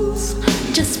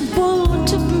 just want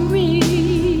to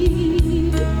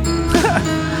breathe.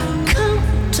 Come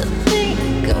to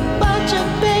think about you,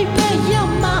 baby,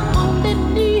 you're my only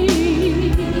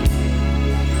need.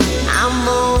 I'm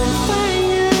on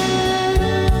fire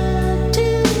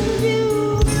till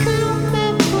you come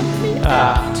and put me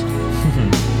out.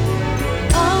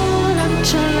 All I'm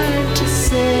trying to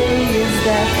say is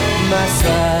that my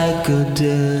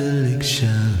psychedelic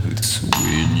shouts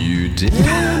when you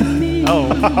damn me. Oh,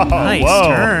 nice Whoa.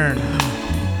 turn.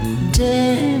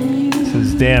 Damn you. This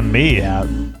is Damn Me. Yeah.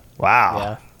 Wow.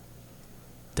 Yeah.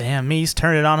 Damn, he's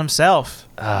turned it on himself.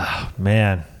 Ah,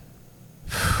 man.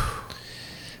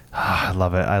 I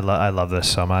love it. I love this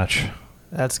so much.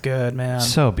 That's good, man.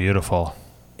 So beautiful.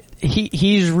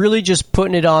 He's really just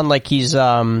putting it on like he's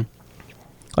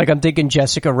Like I'm thinking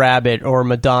Jessica Rabbit or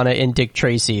Madonna and Dick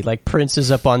Tracy. Like Prince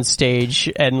is up on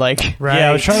stage and like Right. Yeah,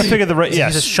 I was trying to figure the right. He's a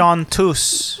Yes,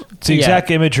 chanteuse. it's the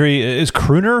exact imagery. Is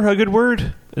crooner a good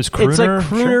word? Is crooner? it's like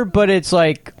crooner, but it's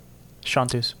like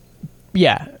Chanteuse.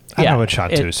 yeah. I don't yeah. know what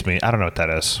chanteuse means. I don't know what that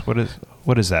is.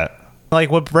 What is that?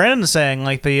 Like what Brandon's saying,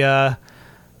 like the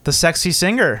sexy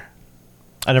singer.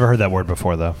 I never heard that word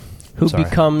before, though. Who Sorry.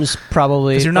 becomes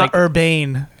probably Because you're not like,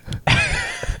 urbane.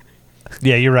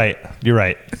 Yeah, you're right. You're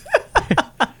right.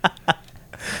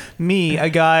 Me, a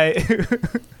guy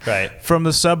Right. from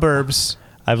the suburbs.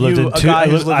 I've lived You, in a two. guy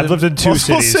who's I've lived in two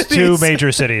multiple cities, two cities.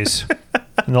 major cities,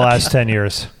 in the last 10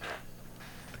 years.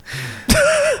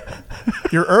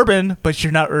 You're urban, but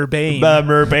you're not urbane.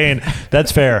 Urbane.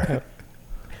 That's fair.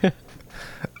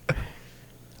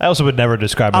 I also would never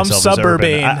describe I'm myself as urban.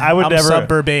 suburbane. I would I'm never.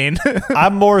 suburbane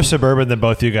I'm more suburban than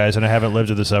both you guys, and I haven't lived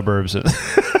in the suburbs in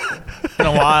in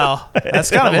a while.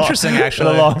 That's kind of interesting,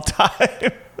 actually. a long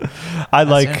time. I That's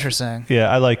like. interesting. Yeah,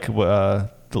 I like the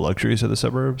luxuries of the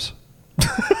suburbs.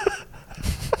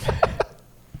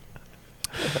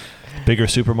 Bigger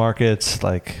supermarkets,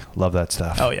 like love that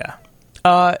stuff. Oh yeah.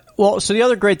 well, so the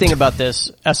other great thing about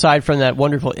this, aside from that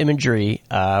wonderful imagery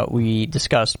we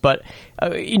discussed, but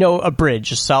a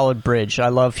bridge, a solid bridge. I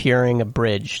love hearing a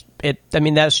bridge.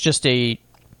 That's just a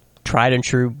tried and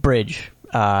true bridge,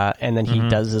 and then he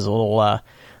does his little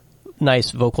nice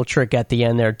vocal trick at the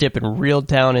end there, dipping real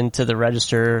down into the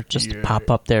register, just to pop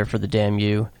up there for the damn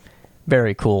you.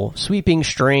 Very cool. Sweeping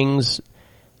strings,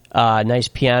 nice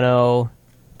piano,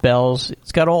 bells.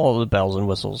 It's got all the bells and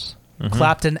whistles.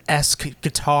 Clapton-esque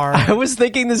guitar. I was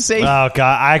thinking the same. Oh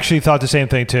god, I actually thought the same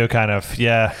thing too. Kind of,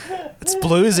 yeah. It's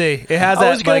bluesy. It has that. I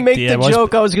was going to like, make yeah, the it was-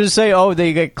 joke. I was going to say, oh,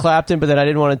 they get Clapton, but then I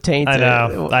didn't want to taint I it.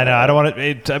 know. I don't want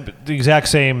to. The exact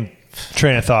same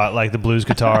train of thought, like the blues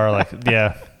guitar, like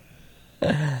yeah.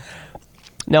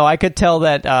 No, I could tell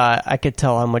that. I could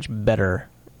tell how much better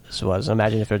this was.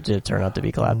 Imagine if it did turn out to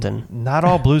be Clapton. Not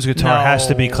all blues guitar No. has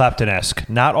to be Clapton-esque.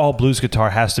 Not all blues guitar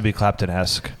has to be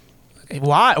Clapton-esque.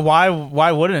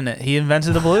 Why wouldn't it? He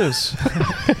invented the blues.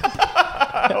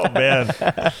 Oh man.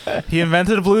 He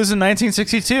invented the blues in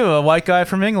 1962. A white guy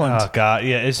from England. Oh god,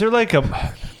 yeah. Is there like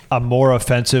a more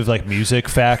offensive like music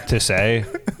fact to say?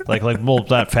 like well,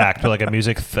 not fact, but like a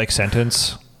music like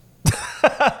sentence.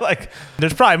 Like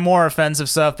There's probably more offensive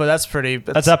stuff, but that's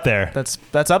up there.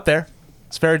 That's up there.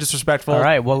 It's very disrespectful. All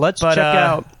right, well, let's But, check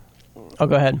out. Oh,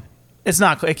 go ahead. It's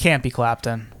not. It can't be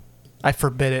Clapton. I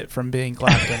forbid it from being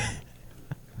Clapton.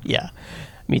 Yeah,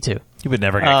 me too. He would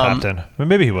never get Clapton. Well,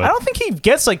 maybe he would. I don't think he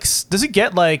gets like. Does he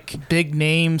get like big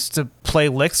names to play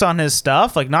licks on his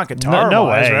stuff? Like not guitar. No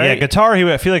wise, way. Right? Yeah, guitar.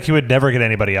 I feel like he would never get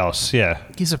anybody else. Yeah.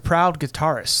 He's a proud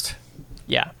guitarist.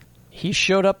 Yeah, he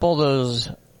showed up all those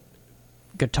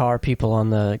guitar people on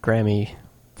the Grammy.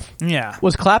 Yeah.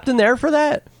 Was Clapton there for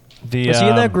that? The, Was he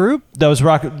in that group? That was the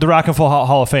Rock and Roll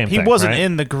Hall of Fame. He thing, wasn't right?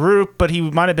 in the group, but he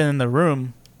might have been in the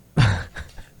room.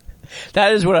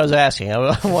 That is what I was asking. I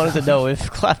wanted to know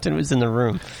if Clapton was in the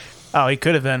room. Oh, he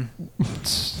could have been.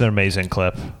 It's an amazing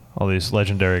clip. All these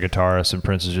legendary guitarists and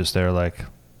Prince is just there, like,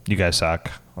 you guys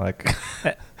suck. Like,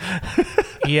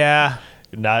 Yeah.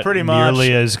 not Pretty much.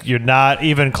 nearly as you're not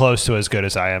even close to as good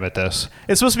as I am at this.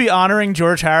 It's supposed to be honoring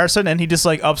George Harrison, and he just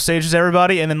like upstages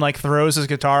everybody, and then like throws his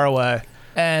guitar away,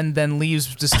 and then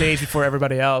leaves the stage before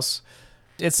everybody else.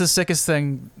 It's the sickest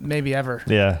thing maybe ever.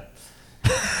 Yeah.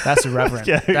 That's irreverent.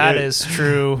 Yeah, That yeah. is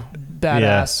true. Badass.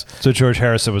 Yeah. So George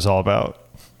Harrison was all about.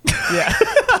 Yeah.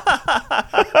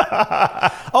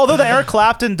 Although the Eric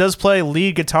Clapton does play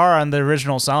lead guitar on the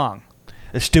original song,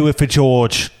 Let's do it for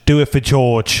George. Do it for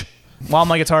George. "While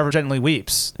My Guitar Gently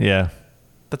Weeps." Yeah.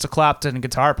 That's a Clapton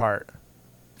guitar part,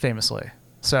 famously.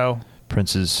 So,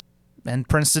 Prince's and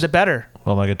Prince did it better.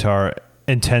 Well, My Guitar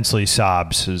Intensely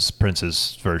Sobs is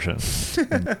Prince's version.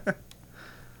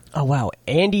 Oh wow,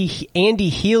 Andy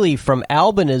Healy from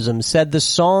Albinism said the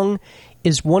song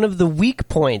is one of the weak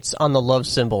points on the Love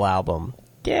Symbol album.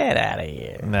 Get out of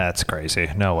here. That's crazy.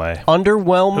 No way.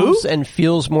 Underwhelms and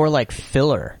feels more like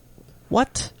filler.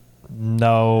 What?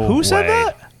 No Who said way.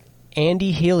 that?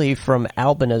 Andy Healy from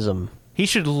Albinism. He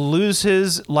should lose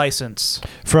his license.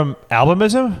 From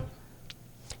Albumism?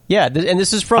 Yeah, and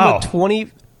this is from Oh. a 20.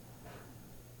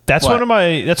 That's What? one of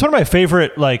my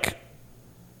favorite like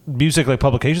music like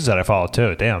publications that I follow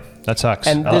too. Damn, that sucks.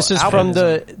 And this is from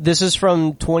Albinism. this is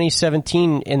from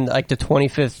 2017 in like the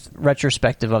 25th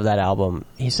retrospective of that album.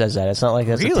 He says that it's not like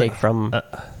that's Really? a take from.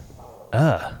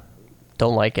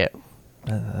 Don't like it.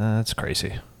 That's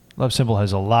crazy. Love Symbol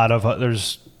has a lot of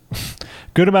there's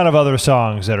good amount of other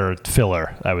songs that are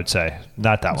filler. I would say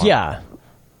not that one. Yeah.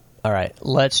 All right,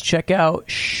 let's check out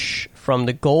Shh from from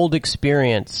the Gold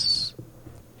Experience.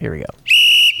 Here we go.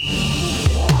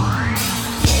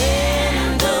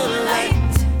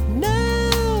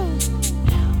 No,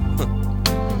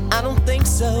 I don't think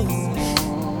so.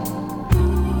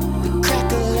 The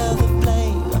crackle of a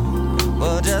flame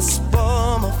will just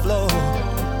spoil my flow.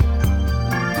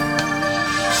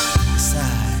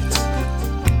 Besides,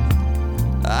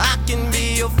 I can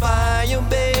be your fire,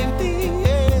 baby,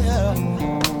 yeah.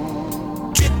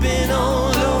 Dripping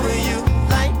all over you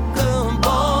like a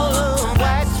ball of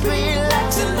wax.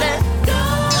 Relax and let go.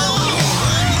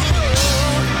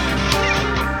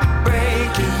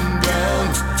 Breaking down,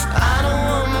 I don't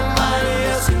want nobody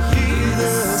else to hear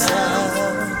the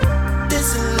sound. This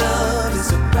love is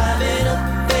a private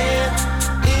affair.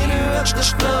 Interrupt the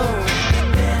flow.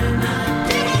 Better not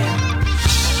dare.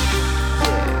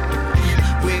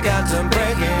 We got to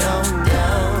break it on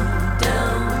down,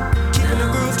 down. Keeping the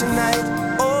groove tonight.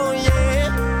 Oh yeah,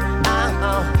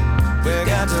 we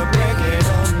got to break it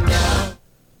on down.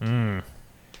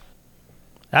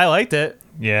 I liked it.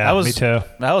 Yeah, me too.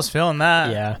 I was feeling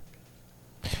that. Yeah.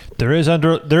 There is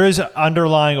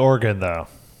underlying organ though.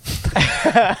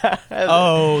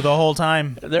 Oh, the whole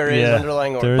time. There is Yeah,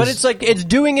 underlying order. there But is- it's like it's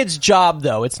doing its job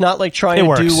though. It's not like trying It to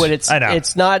works. do what it's I know.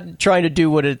 it's not trying to do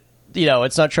what it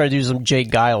it's not trying to do some Jake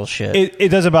Giles shit. It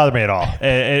doesn't bother me at all.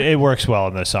 It works well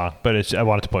in this song, but I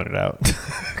wanted to point it out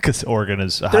because organ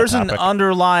is a hot There's topic. an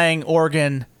underlying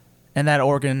organ, and that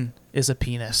organ is a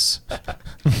penis.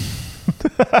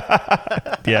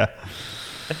 Yeah,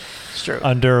 It's true.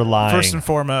 underlying, First and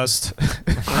foremost.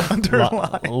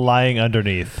 Underlying. lying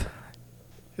underneath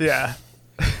Yeah.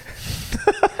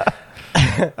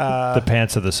 the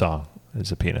pants of the song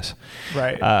is a penis.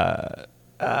 Right. I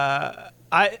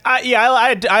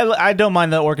don't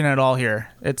mind the organ at all here.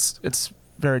 It's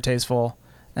very tasteful,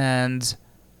 and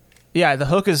yeah, the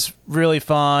hook is really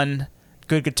fun.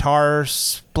 Good guitar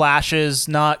splashes,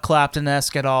 not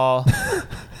Clapton-esque at all.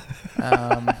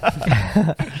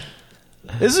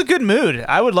 This is a good mood.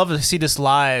 I would love to see this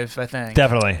live. I think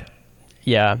Definitely,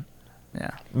 Yeah.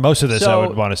 yeah, most of this I So-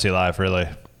 would want to see live. Really,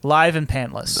 live and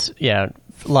pantless. Yeah.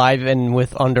 Live and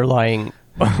with underlying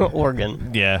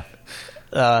organ. yeah.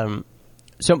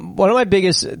 So one of my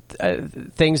biggest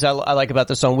things I like about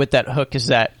the song with that hook is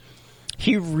that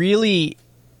he really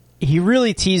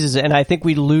teases it, and I think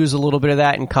we lose a little bit of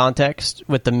that in context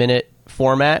with the minute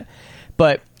format,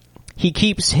 but he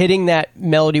keeps hitting that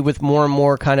melody with more and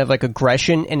more kind of like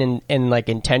aggression and like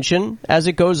intention as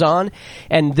it goes on.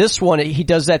 And this one, he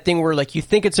does that thing where like you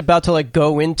think it's about to like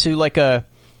go into like a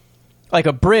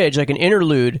bridge, like an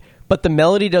interlude, but the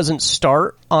melody doesn't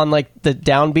start on like the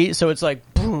downbeat, so it's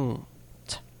like boom,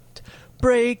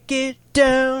 break it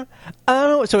down. I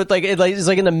don't. So it's like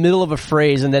in the middle of a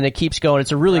phrase, and then it keeps going.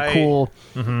 It's a really Right. cool.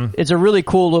 It's a really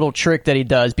cool little trick that he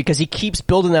does because he keeps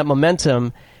building that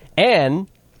momentum. And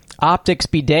optics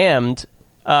be damned,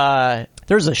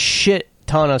 there's a shit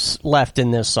ton of left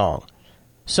in this song.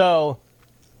 So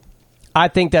I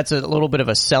think that's a little bit of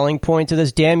a selling point to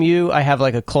this. Damn You, I have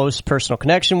like a close personal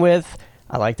connection with.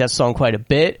 I like that song quite a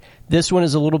bit. This one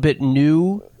is a little bit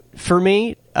new for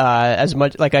me. As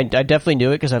much like I definitely knew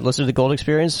it because I've listened to the Gold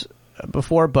Experience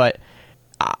before, but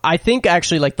I think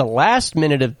actually like the last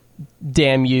minute of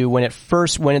Damn You, when it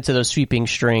first went into those sweeping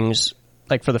strings,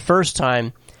 like for the first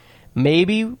time,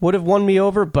 maybe would have won me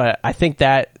over, but I think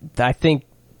that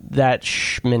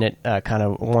minute kind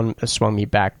of swung me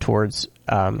back towards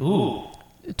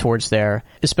there,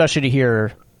 especially to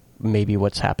hear maybe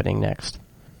what's happening next.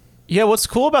 Yeah, what's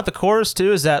cool about the chorus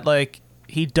too is that like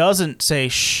he doesn't say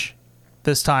shh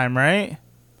this time, right?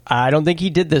 I don't think he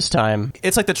did this time.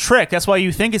 It's like the trick. That's why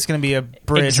you think it's going to be a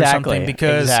bridge or something,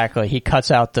 because exactly he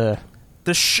cuts out the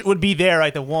the sh would be there,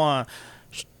 like the one.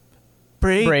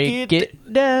 Break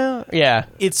it. down. Yeah,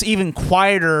 It's even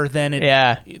quieter than it.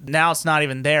 Yeah. Now it's not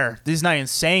even there. He's not even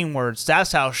saying words.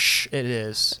 That's how shh it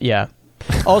is. yeah.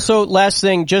 Also, last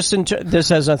thing, just this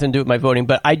has nothing to do with my voting,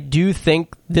 but I do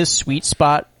think this sweet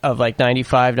spot of like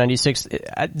 95, 96,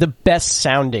 the best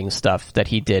sounding stuff that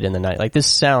he did in the night. Like this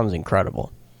sounds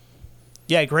incredible.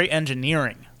 Yeah, great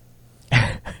engineering.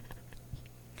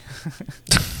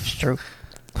 It's true.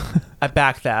 I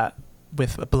back that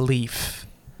with a belief.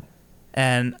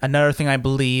 And another thing I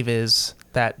believe is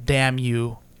that Damn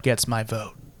You gets my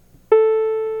vote.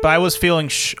 But I was feeling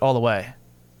shh all the way.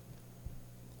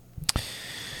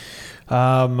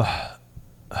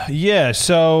 Yeah,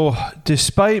 so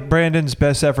despite Brandon's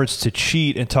best efforts to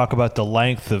cheat and talk about the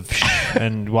length of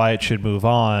and why it should move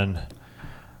on,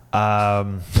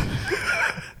 no,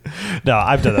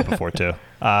 I've done that before too,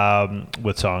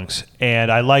 with songs.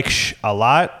 And I like a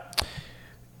lot.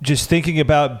 just thinking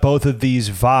about both of these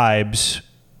vibes,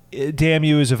 Damn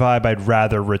You is a vibe I'd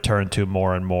rather return to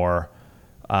more and more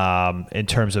in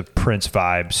terms of Prince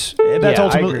vibes. That's I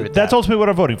ultimately agree with that's that. ultimately what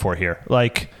I'm voting for here.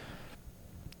 Like,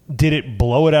 did it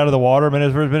blow it out of the water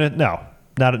minute for minute? No,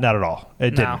 not at all.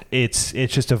 It No. didn't. It's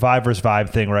just a vibe versus vibe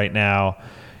thing right now.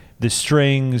 The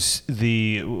strings,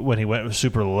 when he went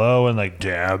super low and like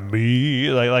damn me,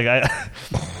 like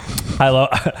I love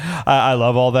I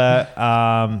love all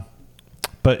that.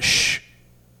 But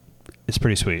it's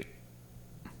pretty sweet.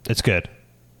 It's good,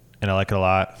 and I like it a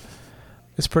lot.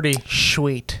 It's pretty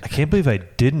sweet. I can't believe I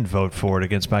didn't vote for it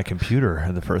against my computer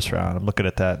in the first round. I'm looking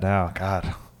at that now.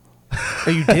 God. Oh,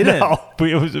 you didn't? No,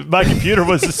 my computer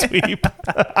was a sweep.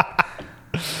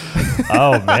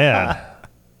 Oh man,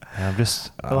 I'm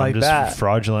just like that.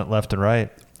 fraudulent left and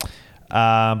right.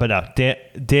 But no,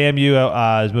 damn you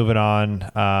is moving on.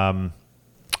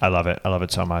 I love it. I love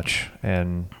it so much,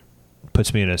 and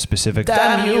puts me in a specific.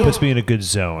 Damn you. Puts me in a good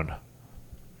zone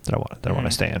that I want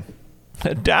to stay in.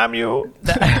 Damn you.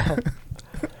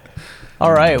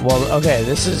 All right. Well, okay.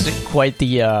 This is quite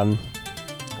the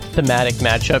thematic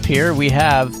matchup here. We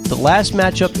have the last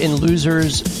matchup in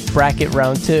losers bracket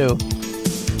round 2.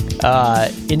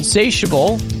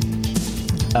 Insatiable,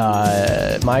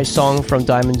 my song from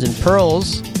Diamonds and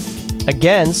Pearls,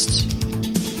 against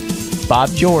Bob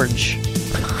George.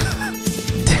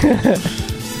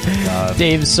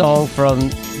 Dave's song from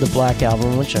the Black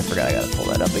Album, which I forgot. I gotta pull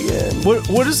that up again.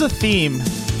 What is the theme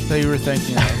that you were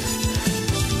thinking of?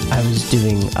 I was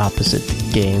doing opposite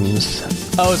games.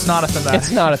 Oh, it's not a thematic.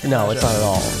 It's not no, it's not at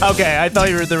all. Okay, I thought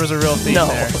there was a real theme No.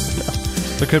 there.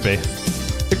 It could be.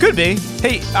 It could be.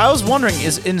 Hey, I was wondering,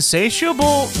 is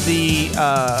Insatiable the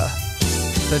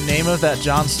name of that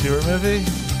Jon Stewart movie?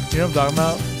 You know what I'm talking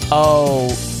about? Oh,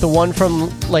 the one from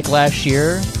like last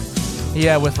year,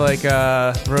 Yeah, with like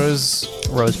Rose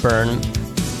Byrne,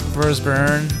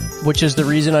 which is the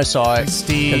reason I saw it. and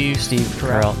Steve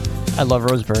Carell. I love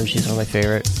Rose Byrne. She's one of my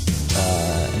favorite.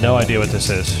 No idea what this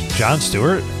is. Jon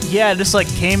Stewart? Yeah, it just like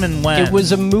came and went. It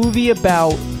was a movie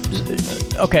about.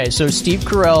 Okay, so Steve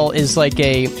Carell is like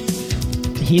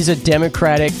he's a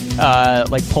Democratic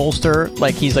like pollster,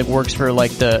 like he's like works for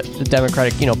like the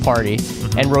Democratic party,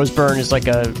 and Rose Byrne is like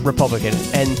a Republican,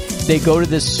 and they go to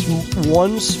this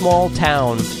one small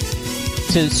town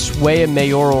to sway a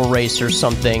mayoral race or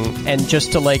something, and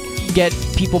just to like get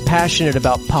people passionate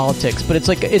about politics. But it's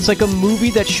like a movie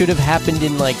that should have happened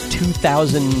in like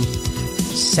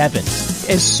 2007.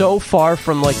 It's so far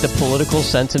from like the political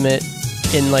sentiment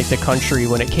in like the country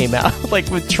when it came out, like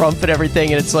with Trump and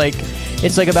everything, and it's like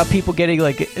about people getting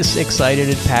like excited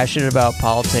and passionate about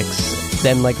politics,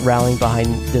 them like rallying behind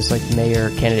this like mayor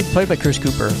candidate played by Chris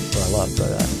Cooper, who I love.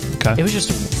 But Okay. it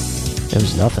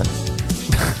was nothing.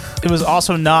 It was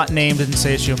also not named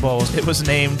Insatiable. It was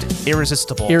named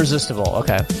Irresistible. Irresistible.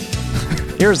 Okay.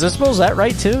 Irresistible, is that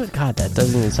right too? God, that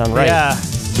doesn't even sound right. Yeah.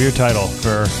 Weird title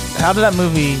for. How did that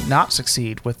movie not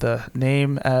succeed with the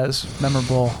name as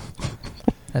memorable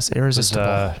as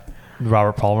Irresistible?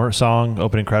 Robert Palmer song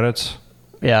opening credits.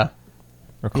 Yeah.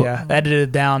 Yeah,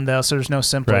 edited down though, so there's no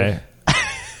simple. Right.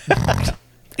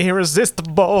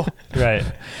 Irresistible. Right.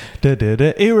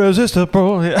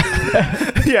 Irresistible. Yeah.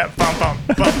 Yeah. Bum bum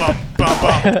bum bum bum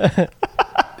bum.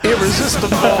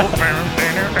 Irresistible.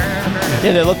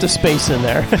 Yeah, they left a space in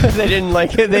there. they didn't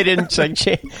like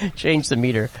change the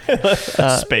meter.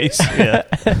 Space. Yeah.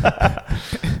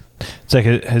 It's like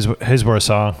his war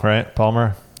song, right,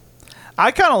 Palmer?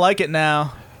 I kind of like it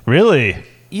now. Really?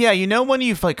 Yeah, you know when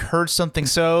you've like heard something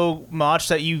so much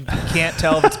that you can't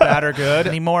tell if it's bad or good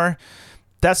anymore?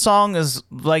 That song is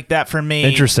like that for me.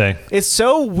 Interesting. It's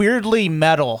so weirdly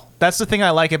metal. That's the thing I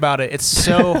like about it. It's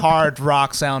so hard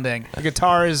rock sounding. The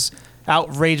guitar is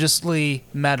outrageously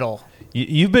metal.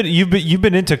 You've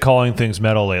been into calling things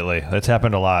metal lately. That's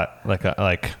happened a lot.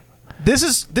 Like This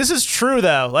is true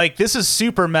though. Like this is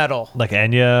super metal. like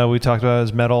Enya we talked about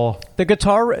as metal. The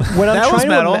guitar when I'm That was trying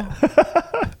metal.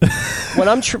 when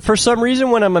I'm for some reason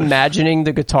when I'm imagining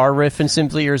the guitar riff in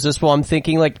Simply Irresistible, I'm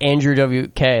thinking like Andrew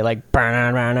WK, like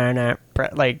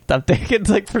I'm thinking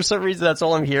like for some reason that's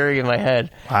all I'm hearing in my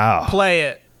head. Wow. Play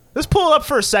it. Let's pull it up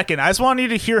for a second. I just want you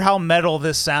to hear how metal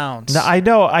this sounds. No, I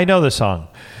know the song.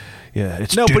 Yeah,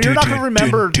 it's No, but you're not gonna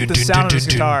remember the sound of this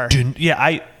guitar.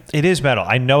 Yeah, it is metal.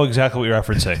 I know exactly what you're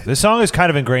referencing. This song is kind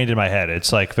of ingrained in my head.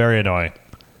 It's like very annoying.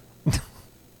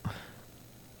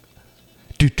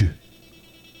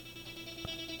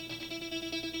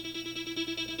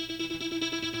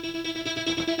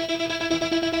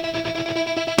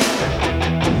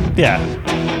 Yeah.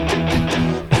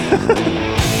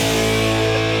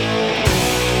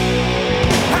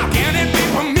 How can it be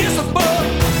for me?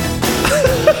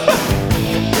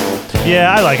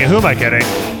 Yeah, I like it. Who am I kidding? Yeah,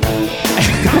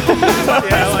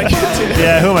 I like it too.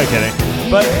 Yeah, who am I kidding?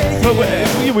 But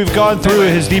we've gone through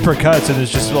his deeper cuts, and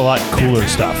there's just a lot cooler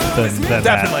stuff than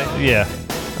Definitely. that. Yeah.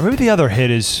 Or maybe the other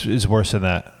hit is worse than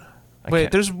that.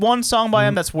 Wait, there's one song by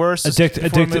him that's worse. Addicted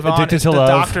Addicted to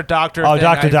Love. Doctor. Oh, thing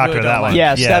Doctor, I Doctor, really that don't one. like.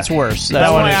 Yes, Yeah. that's worse.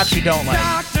 That one I is- actually don't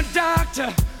like.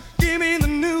 Doctor, give me the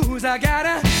news. I got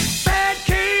a bad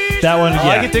case. That one, I yeah.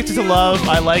 like Addicted to Love.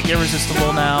 I like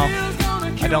Irresistible now.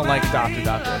 I don't like Doctor.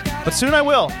 But soon I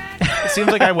will. It seems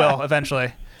like I will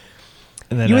eventually.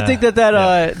 And then, You would think that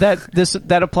yeah.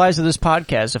 that applies to this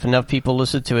podcast. If enough people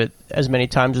listen to it as many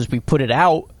times as we put it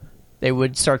out, they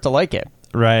would start to like it.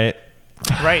 Right.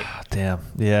 Right. Damn.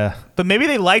 Yeah. But maybe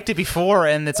they liked it before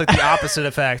and it's like the opposite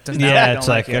effect. And now Yeah, they it's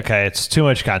don't like, it. okay, it's too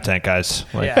much content, guys.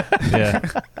 Like, Yeah. yeah.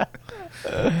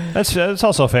 That's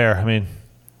also fair. I mean,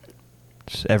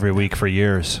 just every week for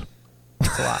years.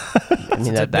 It's a lot. I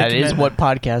mean, that big is commitment. what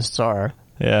podcasts are.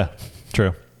 Yeah,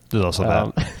 true. There's also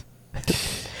Um,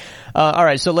 that. all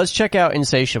right, so let's check out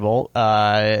Insatiable.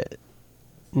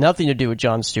 Nothing to do with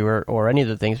Jon Stewart or any of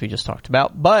the things we just talked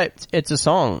about, but it's a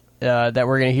song that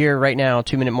we're going to hear right now,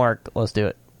 2-minute mark. Let's do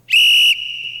it.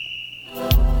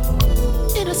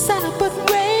 In a cyber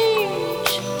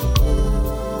range,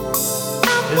 I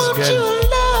This is want good. you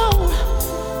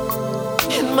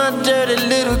alone in my dirty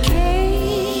little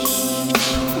cage.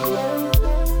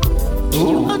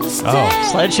 You understand?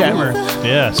 Sledgehammer.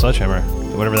 Yeah, Sledgehammer.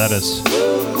 Whatever that is.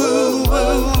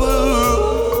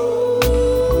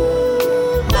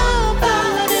 My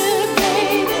body,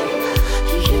 baby,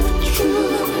 you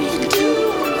truly do.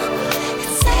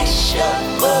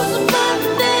 Insatiable's my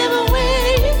name when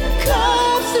it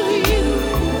comes to you.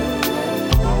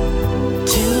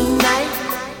 Tonight,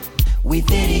 we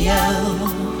video.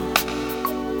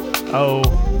 Oh.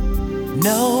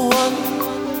 No one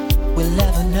will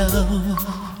ever know.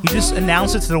 You just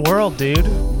announced it to the world, dude.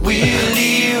 We'll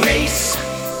erase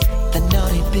the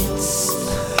naughty bits.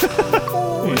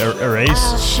 I'll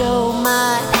Erase. show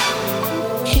mine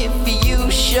if you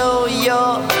show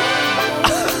your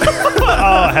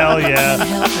Oh, hell yeah.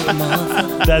 help it,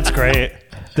 mother. That's great.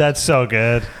 That's so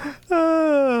good.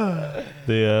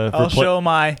 The I'll show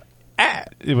my.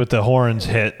 with the horns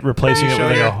hit, replacing it Show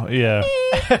with your- yeah.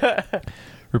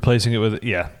 Replacing it with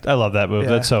I love that move.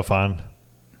 Yeah. That's so fun.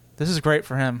 This is great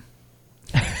for him.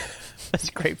 That's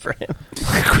great for him.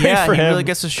 Yeah, for he him. really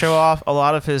gets to show off a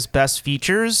lot of his best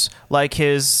features, like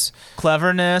his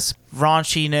cleverness,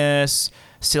 raunchiness,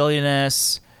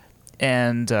 silliness,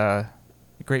 and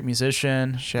great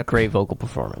musician. Great vocal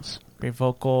performance. Great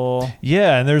vocal.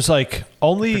 Yeah, and there's like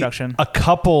only Production. a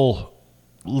couple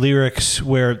lyrics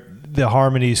where the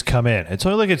harmonies come in. It's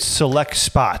only like it's select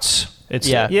spots. It's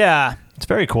Yeah. Yeah. It's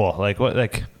very cool. Like what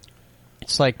like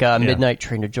It's like Midnight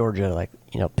Train to Georgia, like,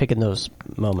 picking those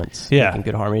moments. Yeah. Making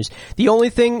good harmonies. The only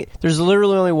thing, there's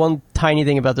literally only one tiny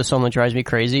thing about this song that drives me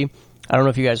crazy. I don't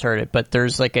know if you guys heard it, but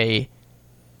there's like I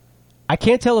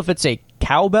can't tell if it's a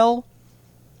cowbell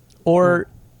or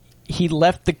he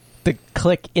left the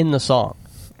click in the song.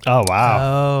 oh wow.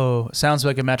 Oh, sounds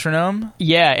like a metronome.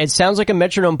 Yeah, it sounds like a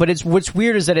metronome, but what's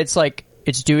weird is that it's like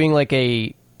it's doing like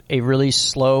a really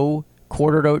slow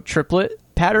quarter note triplet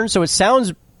pattern, so it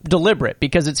sounds deliberate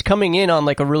because it's coming in on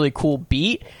like a really cool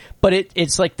beat, but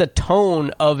it's like the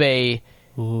tone of a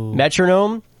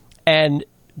metronome, and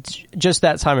just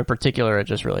that time in particular, it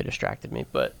just really distracted me.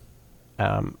 But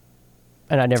and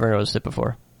I never noticed it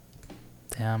before.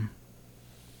 Damn.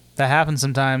 That happens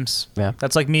sometimes. Yeah.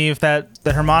 That's like me with the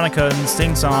harmonica in the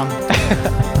Sting song.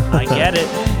 I get it.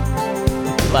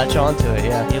 Latch onto it,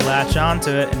 yeah, You latch onto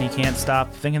it and you can't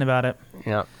stop thinking about it.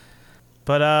 yeah.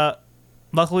 But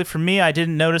luckily for me, I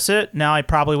didn't notice it. Now I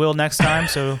probably will next time,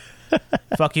 so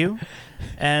fuck you.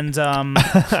 And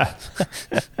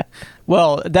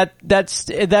Well, that's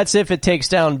if it takes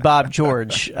down Bob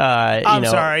George. I'm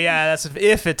sorry. Yeah, that's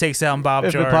if it takes down Bob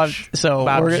If it George. Bob- so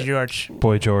Bob we're- George.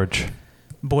 Boy George.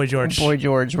 Boy George. Boy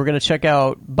George. We're going to check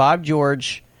out Bob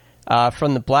George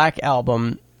from the Black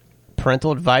Album.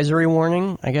 Parental advisory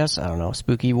warning, I guess. I don't know.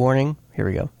 Spooky warning. Here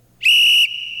we go.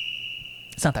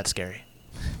 It's not that scary.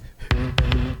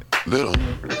 Little?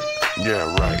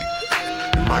 Yeah, right.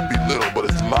 It might be little, but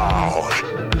it's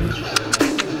loud.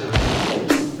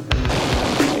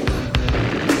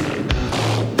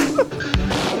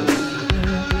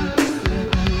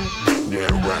 Yeah,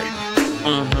 right.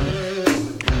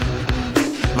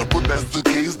 Now put that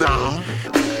suitcase down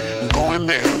and go in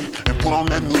there and put on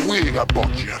that new wig I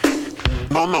bought you.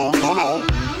 No.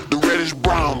 The reddish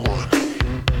brown one.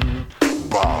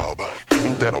 Bob,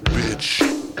 ain't that a bitch?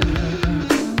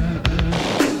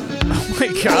 Oh my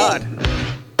god.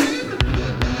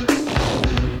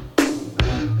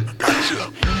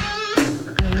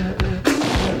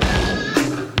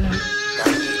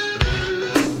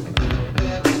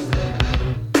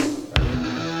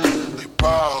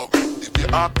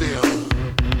 Out there,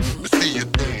 let me see you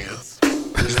dance.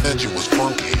 You said you was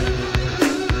funky.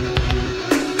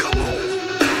 Come on.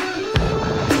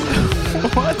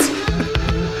 What?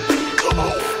 Come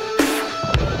on.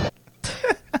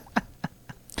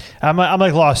 I'm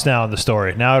like lost now in the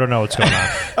story. Now I don't know what's going on.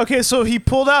 Okay, so he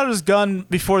pulled out his gun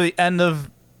before the end of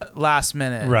last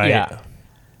minute. Right. Yeah.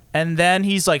 And then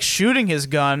he's like shooting his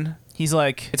gun. He's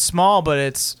like, it's small, but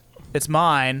it's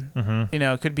mine. Mm-hmm. You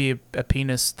know, it could be a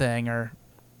penis thing or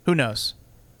who knows.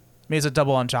 Maybe it's a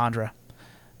double entendre.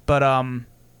 But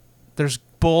there's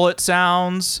bullet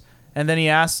sounds, and then he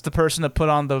asks the person to put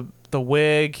on the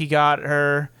wig he got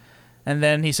her, and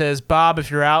then he says, Bob, if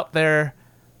you're out there,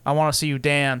 I want to see you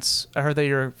dance. I heard that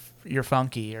you're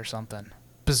funky or something.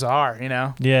 Bizarre, you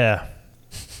know? Yeah.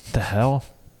 The hell?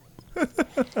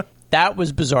 That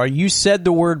was bizarre. You said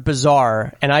the word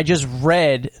bizarre, and I just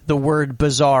read the word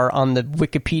bizarre on the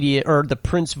Wikipedia or the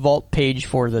Prince Vault page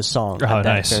for the song at that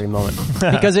nice. very moment.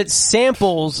 Because it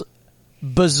samples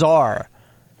bizarre.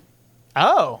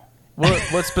 Oh.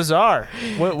 What's bizarre?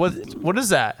 What is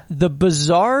that? The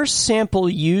bizarre sample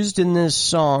used in this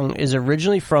song is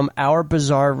originally from Our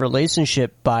Bizarre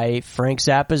Relationship by Frank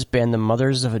Zappa's band The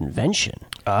Mothers of Invention.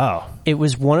 Oh. It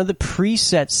was one of the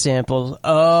preset samples.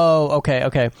 Oh,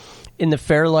 okay. In the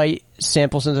Fairlight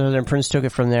sample synthesizer, and Prince took it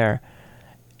from there.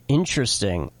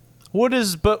 Interesting. What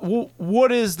is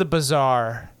the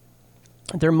bizarre?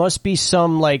 There must be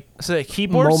some like Is it a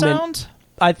keyboard moment.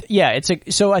 sound?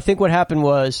 So I think what happened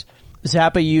was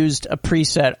Zappa used a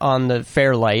preset on the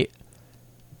Fairlight,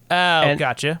 Oh,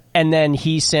 gotcha. and then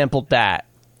he sampled that.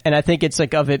 And I think it's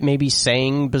like of it maybe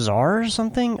saying bizarre or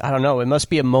something. I don't know. It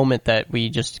must be a moment that we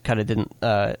just kind of didn't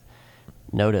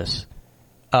notice.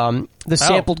 The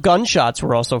sampled gunshots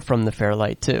were also from the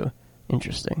Fairlight too.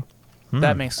 Interesting.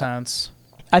 That makes sense.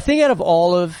 I think out of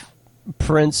all of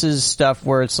Prince's stuff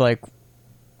where it's like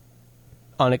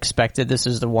unexpected, this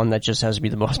is the one that just has me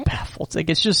the most baffled. Like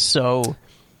it's just so...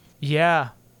 Yeah.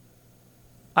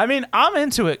 I mean, I'm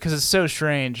into it because it's so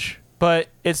strange, but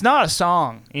it's not a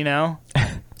song, you know?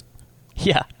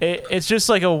 Yeah. It's just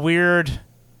like a weird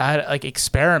like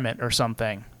experiment or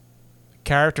something.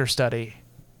 Character study.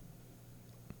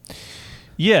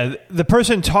 Yeah, the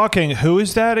person talking, who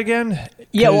is that again?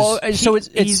 Yeah, well, so it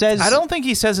He's- says... I don't think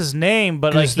he says his name,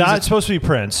 but like It's not supposed to be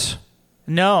Prince.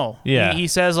 no. Yeah. He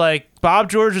says like Bob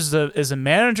George is a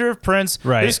manager of Prince.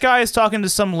 Right. This guy is talking to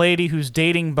some lady who's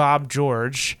dating Bob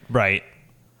George. Right.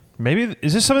 Maybe,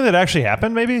 is this something that actually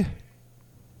happened, maybe?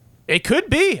 It could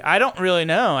be. I don't really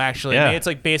know, actually. Yeah. Maybe it's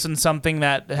like based on something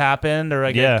that happened or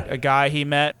like Yeah. a guy he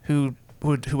met who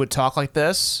would talk like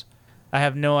this. I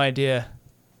have no idea.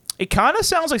 It kind of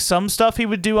sounds like some stuff he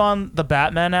would do on the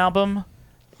Batman album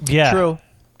Yeah.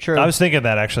 True. I was thinking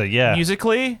that, actually, yeah.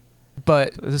 musically,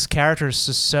 but this character is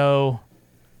just so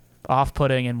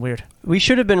off-putting and weird. We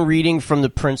should have been reading from the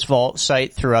Prince Vault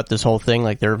site throughout this whole thing,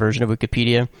 like their version of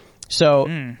Wikipedia. So,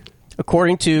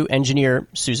 according to engineer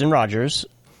Susan Rogers,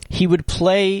 he would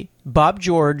play Bob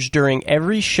George during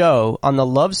every show on the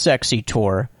Love Sexy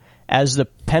tour as the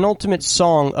penultimate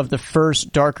song of the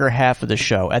first darker half of the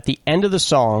show. At the end of the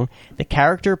song, the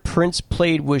character Prince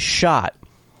played was shot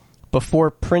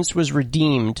before Prince was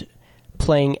redeemed,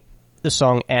 playing the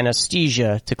song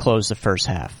Anesthesia to close the first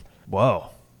half. Whoa.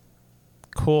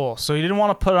 Cool. So he didn't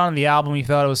want to put it on the album. He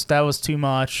thought that was too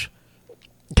much.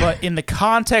 But in the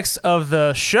context of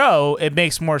the show, it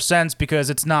makes more sense because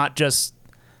it's not just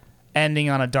ending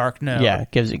on a dark note. Yeah,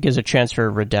 it gives a chance for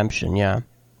redemption, yeah.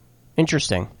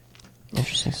 Interesting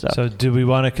stuff. So, do we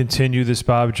want to continue this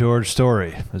Bob George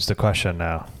story? Is the question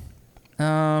now.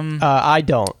 I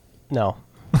don't. No.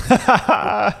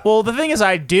 Well, the thing is,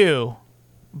 I do,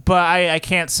 but I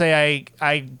can't say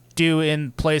I do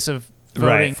in place of voting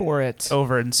Right. for it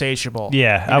over Insatiable.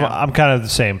 Yeah, You know? I'm kind of the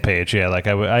same page. Yeah, like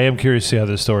I am curious to see how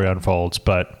this story unfolds,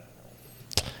 but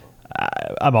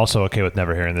I'm also okay with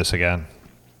never hearing this again.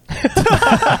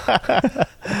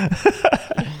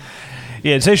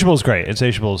 Yeah, Insatiable's great.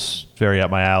 Insatiable's very up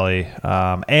my alley.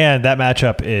 And that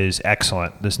matchup is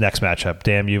excellent. This next matchup,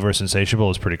 Damn You versus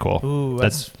Insatiable, is pretty cool. Ooh,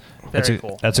 that's very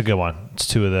cool. That's a good one. It's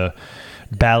two of the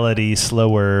ballady,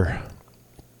 slower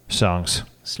songs.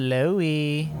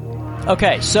 Slowy.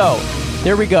 Okay, so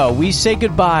there we go. We say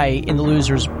goodbye in the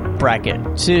losers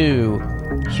bracket to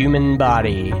Human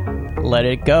Body, Let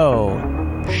It Go,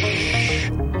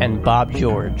 and Bob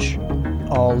George,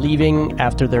 all leaving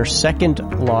after their second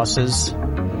losses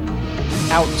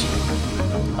out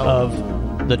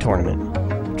of the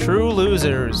tournament. True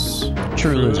losers.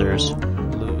 True losers.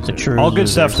 The true All good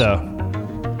losers. stuff,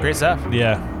 though. Great stuff.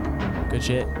 Yeah, Good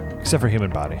shit. except for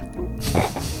Human Body.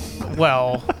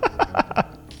 Well,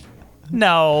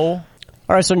 No.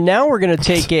 All right, so now we're gonna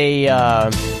take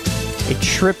a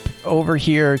trip over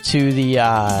here to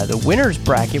the winners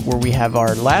bracket where we have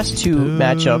our last two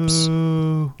matchups.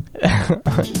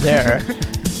 There.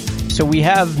 So we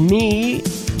have me,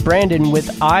 Brandon,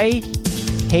 with I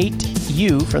Hate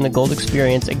You from the Gold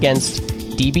Experience against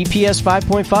DBPS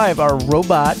 5.5, our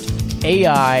robot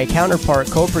AI counterpart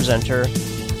co-presenter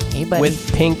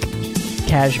with Pink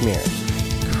Cashmere.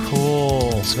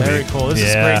 Cool. Very cool. This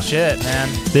is great shit, man.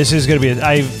 This is going to be,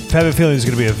 I have a feeling this is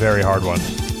going to be a very hard one.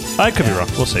 I could be wrong.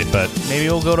 We'll see, but Maybe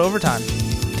we'll go to overtime.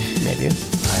 Maybe.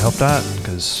 I hope not,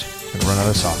 because I'm going to run out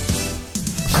of song.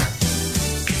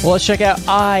 Well, let's check out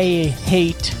I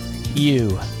Hate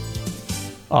You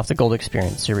off the Gold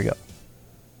Experience. Here we go.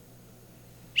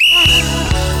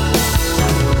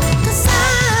 'Cause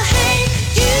I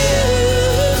hate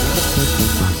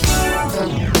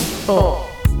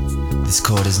you. This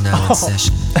court is now in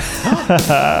session.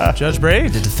 Judge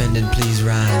Brave? The defendant, please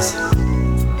rise.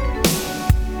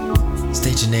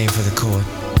 State your name for the court.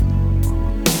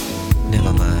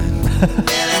 Never mind.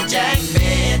 Billy Jack,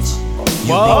 bitch.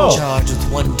 You're Whoa. being charged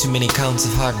with one too many counts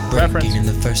of heartbreaking Reference. in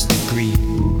the first degree.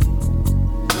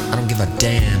 I don't give a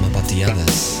damn about the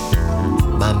others.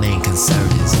 My main concern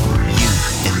is you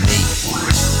and me.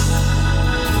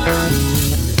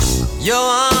 Your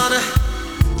Honor,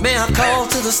 may I call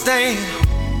to the stand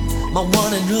my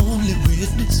one and only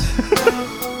witness?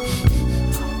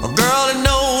 A girl that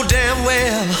know damn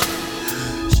well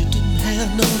she didn't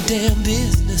have no damn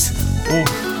business.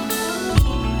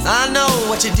 I know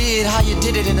what you did, how you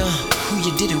did it, and who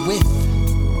you did it with.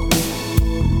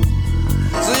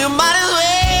 So you might as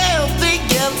well plead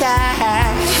guilty.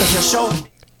 'Cause you're sure.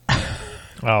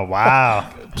 Oh, wow.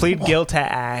 Plead guilty.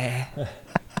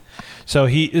 So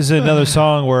he is another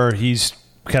song where he's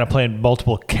kind of playing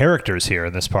multiple characters here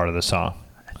in this part of the song.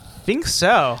 Think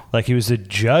so. Like he was the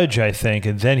judge, I think,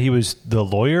 and then he was the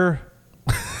lawyer.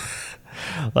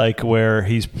 Like where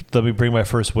he's, let me bring my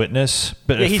first witness.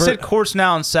 But Yeah, at he fir- said court's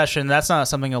now in session. That's not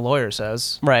something a lawyer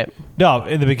says. Right. no,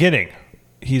 in the beginning,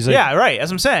 he's like, Yeah, right. As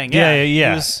I'm saying. Yeah, Yeah,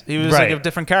 yeah, yeah. He was Right. like a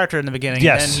different character in the beginning.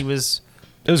 Yes. And then he was,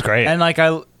 it was great. and like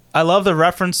I love the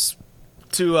reference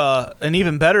to an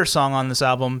even better song on this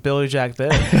album, Billy Jack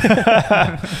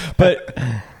Bitch. But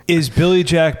is Billy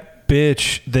Jack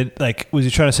Bitch that, like, was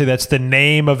he trying to say that's the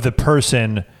name of the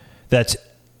person that's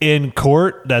in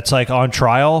court, that's like on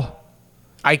trial?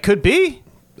 I could be.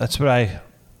 That's what it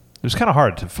was kind of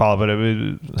hard to follow, but it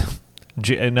was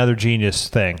another genius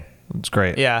thing. It's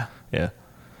great. Yeah. Yeah.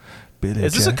 Billy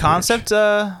Is this a Jack concept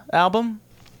album?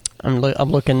 I'm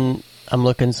looking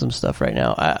some stuff right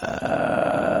now.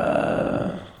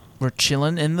 We're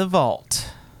chilling in the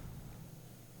vault.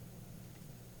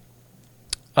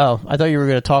 Oh, I thought you were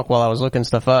going to talk while I was looking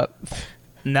stuff up.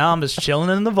 Now I'm just chilling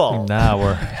in the Bitch. vault. Nah,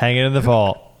 we're hanging in the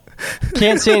vault.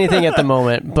 Can't say anything at the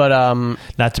moment, but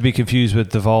Not to be confused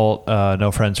with The Vault,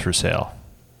 No Friends for Sale.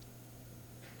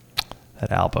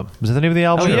 That album. Was that the name of the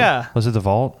album? Oh, yeah. Was it The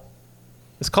Vault?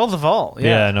 It's called The Vault.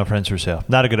 Yeah, Yeah. No Friends for Sale.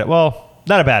 Not a good,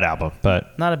 not a bad album,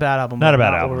 but Not a bad album. Not a but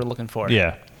bad What album. we were looking for.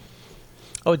 yeah.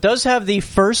 oh, it does have the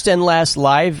first and last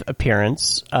live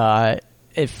appearance.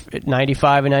 If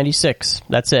 95 and 96,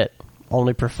 that's it.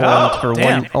 Only performed for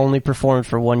damn. one. Only performed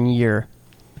for 1 year.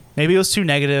 Maybe it was too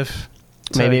negative.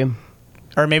 to- Maybe.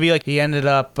 Or maybe like he ended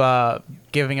up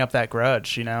giving up that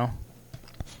grudge, you know?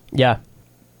 Yeah.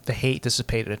 The hate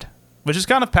dissipated, which is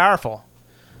kind of powerful.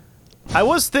 I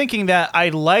was thinking that I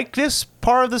like this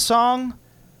part of the song,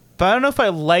 but I don't know if I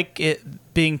like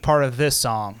it being part of this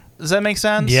song. Does that make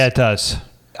sense? Yeah, it does.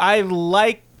 I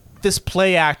like this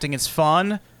play acting. It's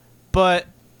fun, but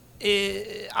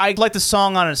I like the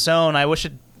song on its own. I wish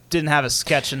it didn't have a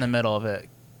sketch in the middle of it.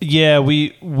 Yeah,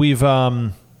 we've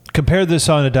compared this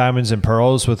song to Diamonds and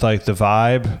Pearls with like the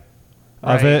vibe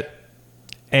of Right. it,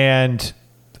 and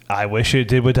I wish it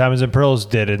did what Diamonds and Pearls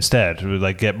did instead. It would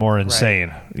like get more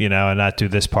insane, you know, and not do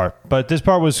this part. But this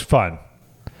part was fun.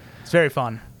 It's very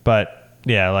fun. But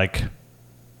yeah, like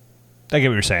I get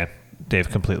what you're saying, Dave,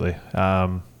 completely.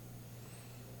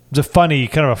 It's a funny,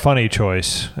 kind of a funny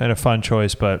choice and a fun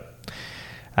choice, but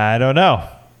I don't know.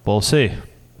 We'll see.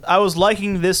 I was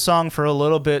liking this song for a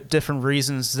little bit different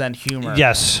reasons than humor.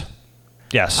 Yes.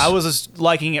 Yes. I was just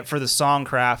liking it for the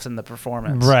songcraft and the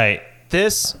performance. right.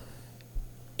 This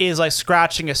is like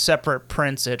scratching a separate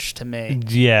Prince itch to me.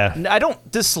 Yeah. I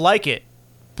don't dislike it,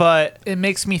 but it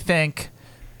makes me think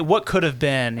what could have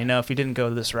been, you know, if he didn't go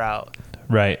this route.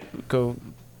 Right. Go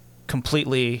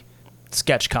completely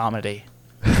sketch comedy.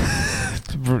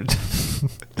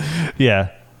 Yeah.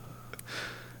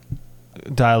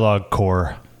 Dialogue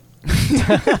core.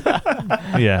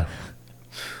 Yeah.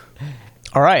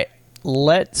 All right,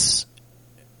 let's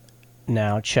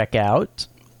now check out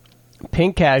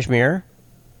Pink Cashmere,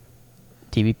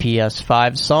 TBPS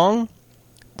 5 song.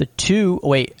 The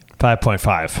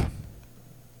 5.5.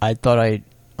 I thought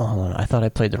I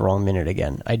played the wrong minute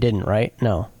again. I didn't, right?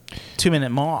 No. 2-minute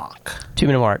mark.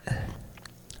 2-minute mark.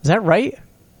 Is that right?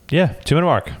 Yeah, 2-minute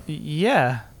mark.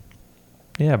 Yeah.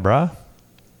 Yeah, bruh.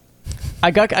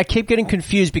 I keep getting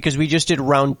confused because we just did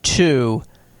round 2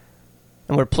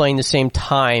 and we're playing the same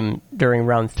time during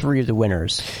round 3 of the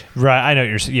winners. Right, I know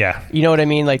you're. Yeah, You know what I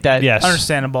mean? Like that. yes,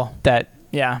 Understandable. That.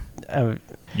 Yeah.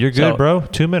 You're good, So- bro.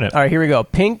 2 minute. All right, here we go.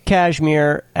 Pink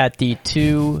Cashmere at the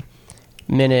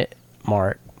 2-minute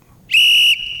mark.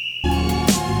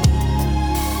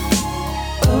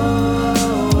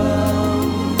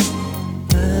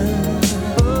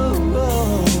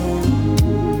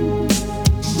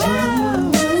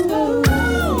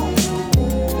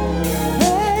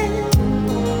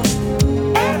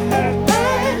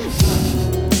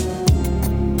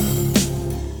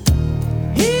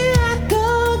 Here I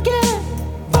go again,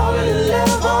 falling in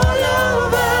love all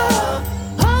over.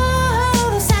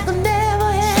 Oh, the cycle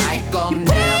never ends. Cycle You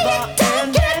never bring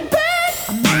it, take it back.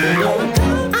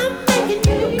 I'm making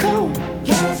you cold.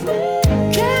 Cashmere,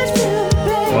 cashmere,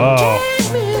 baby. Whoa.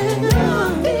 Cashmere,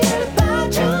 I'm thinking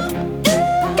about you.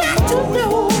 You got to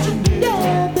know,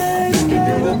 yeah, baby,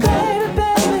 baby, baby.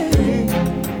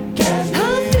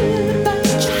 I'm feeling about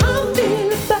you, I'm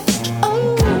feeling about you.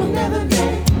 Oh, I'll never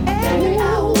get every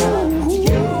hour of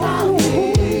you out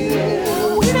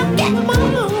here. When I get my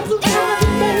arms around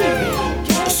you, baby,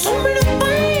 there's so many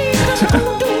things I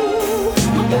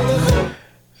wanna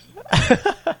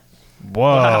do.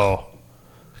 Whoa.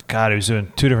 God, he was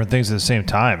doing 2 different things at the same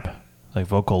time, like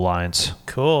vocal lines.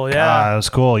 Cool. Yeah. That was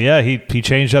cool. Yeah, he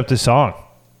changed up the song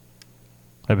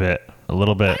a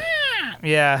little bit.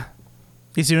 Yeah.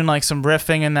 He's doing like some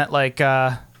riffing and that like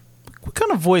what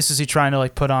kind of voice is he trying to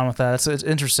like put on with that? It's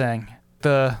interesting.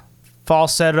 The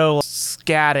falsetto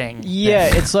scatting.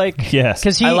 Yeah, it's like Yes.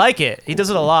 because I like it. He does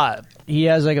it a lot. he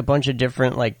has like a bunch of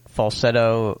different like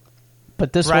falsetto,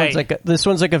 but this Right.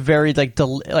 one's like a very like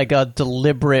like a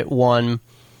deliberate one,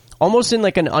 almost in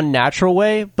like an unnatural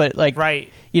way, but like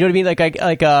Right. you know what I mean, like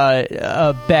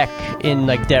a Beck in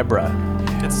like Deborah.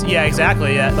 It's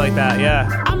exactly. Yeah, like that.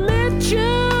 Yeah. I met you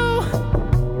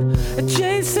at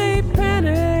J.C.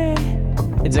 Penney.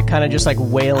 It's a kind of just like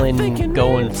wailing,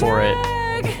 going for it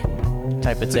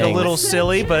type of It's thing. like a little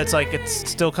silly, but it's like it's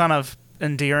still kind of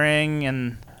endearing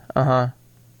and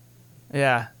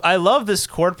yeah. I love this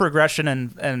chord progression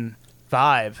and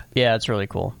vibe. Yeah, it's really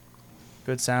cool.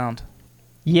 Good sound.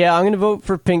 Yeah, I'm going to vote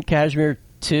for Pink Cashmere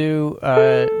too,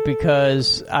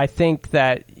 because I think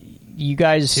that you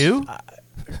guys. 2?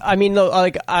 I mean, no,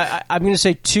 like I'm going to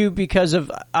say 2 because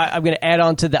of I'm going to add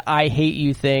on to the "I hate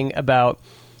you" thing about.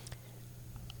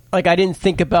 Like, I didn't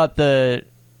think about the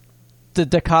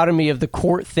dichotomy of the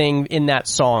court thing in that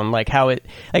song, like how it,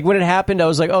 like when it happened, I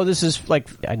was like, oh, this is like,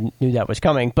 I knew that was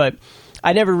coming, but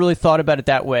I never really thought about it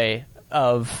that way.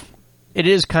 It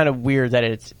is kind of weird that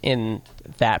it's in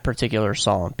that particular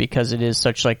song because it is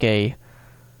such like a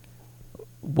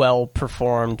well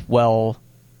performed, well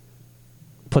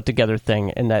put together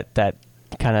thing, and that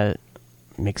kind of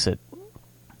makes it a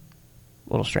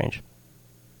little strange.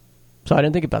 So I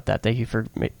didn't think about that. Thank you for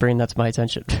bringing that to my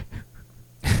attention.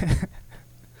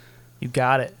 You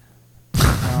got it.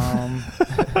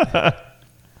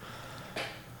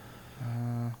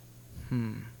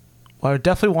 Well, I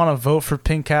definitely want to vote for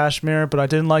Pink Cashmere, but I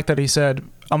didn't like that he said,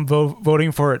 I'm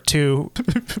voting for it too,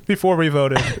 before we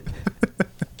voted.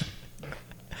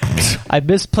 I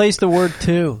misplaced the word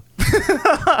 "too."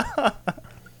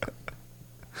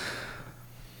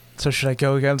 So should I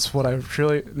go against what I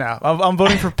really... No, I'm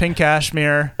voting for Pink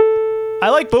Cashmere. I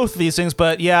like both of these things,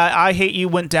 but yeah, I Hate You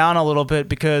went down a little bit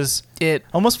because it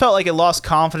almost felt like it lost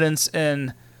confidence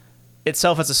in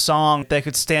itself as a song that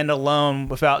could stand alone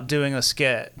without doing a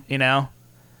skit, you know?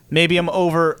 Maybe I'm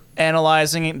over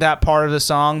analyzing that part of the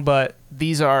song, but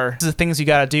these are the things you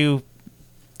got to do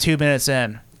 2 minutes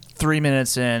in, 3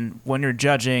 minutes in when you're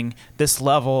judging this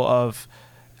level of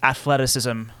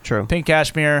athleticism. True. Pink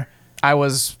Cashmere, I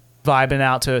was vibing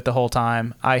out to it the whole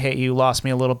time. I Hate You lost me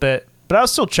a little bit, but I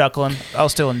was still chuckling. I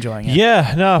was still enjoying it.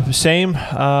 Yeah, no, same.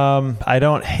 I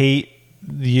don't hate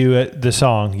the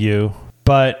song,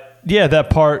 but yeah,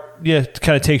 that part,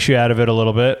 kind of takes you out of it a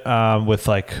little bit with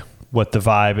like what the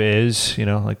vibe is, you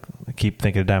know, like I keep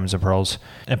thinking of Diamonds and Pearls.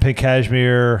 And Pink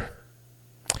Cashmere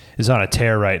is on a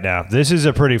tear right now. This is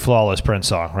a pretty flawless Prince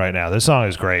song right now. This song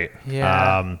is great.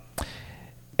 Yeah.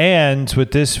 And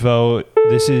with this vote,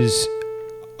 this is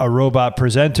a robot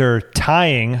presenter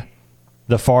tying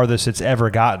the farthest it's ever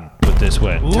gotten with this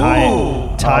win.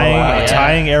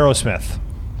 Tying Aerosmith.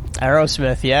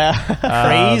 Aerosmith, yeah.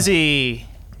 Crazy.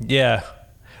 Yeah.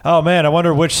 Oh, man, I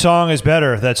wonder which song is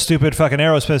better, that stupid fucking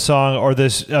Aerosmith song or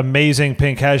this amazing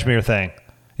Pink Cashmere thing.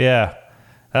 Yeah.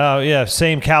 Oh, yeah,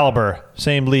 same caliber,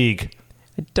 same league.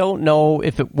 I don't know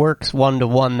if it works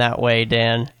 1-to-1 that way,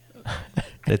 Dan.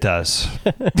 It does.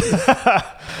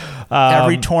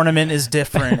 Every tournament is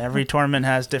different. Every tournament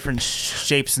has different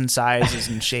shapes and sizes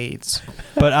and shades.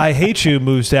 But I Hate You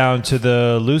moves down to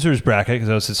the loser's bracket because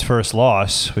that was its first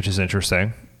loss, which is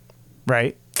interesting.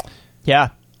 Right. Yeah.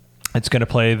 It's going to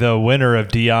play the winner of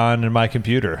Dion and My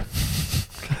Computer.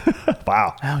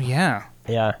 Wow. Oh, yeah.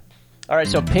 Yeah. All right,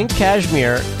 so Pink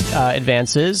Cashmere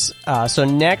advances. So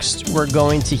next we're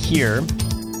going to hear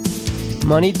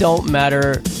Money Don't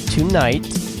Matter Tonight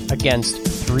against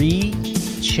 3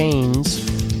 Chains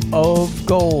of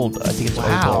Gold. I think it's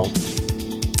Wow. Gold.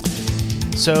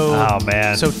 So, Oh,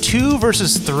 man. So 2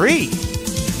 versus 3.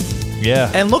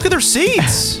 Yeah. And look at their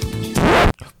seeds.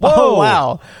 Oh,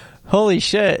 wow. Holy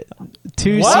shit.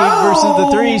 2 seed versus the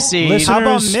 3 seed. Listen- How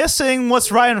about Listeners- missing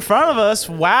what's right in front of us?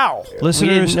 Wow.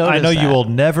 Listeners, notice I know you that. will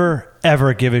never,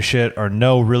 ever give a shit or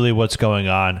know really what's going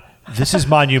on. This is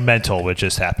monumental what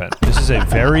just happened. This is a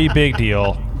very big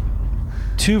deal.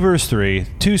 2 versus 3,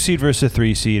 2 seed versus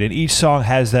 3 seed, and each song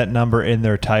has that number in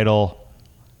their title.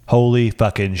 Holy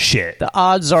fucking shit. The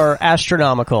odds are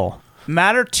astronomical.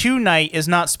 Matter Tonight is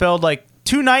not spelled like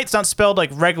Tonight's not spelled like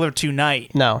regular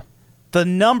tonight. No. The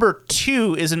number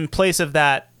 2 is in place of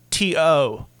that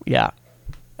TO, Yeah.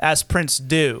 as Prince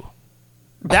do.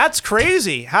 That's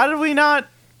crazy. How did we not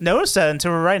notice that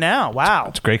until right now? Wow.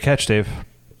 It's a great catch, Dave.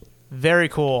 Very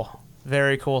cool.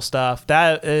 Very cool stuff.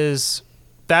 That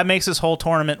makes this whole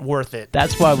tournament worth it.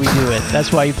 That's why we do it.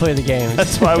 That's why you play the game.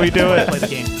 That's why we do it. Play the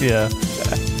game. Yeah.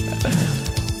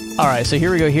 All right, so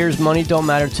here we go. Here's Money Don't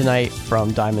Matter Tonight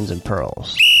from Diamonds and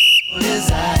Pearls. His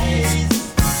eyes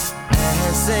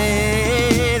and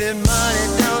say that money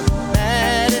don't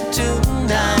matter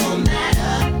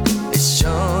tonight. It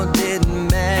sure didn't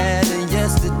matter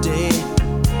yesterday.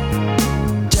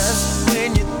 Just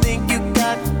when you think you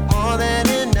got more than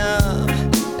enough,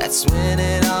 that's when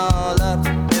it all up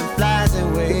and flies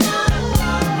away.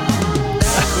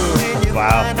 That's when you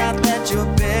Wow. find out that you're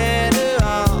better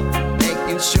off,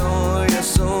 making sure your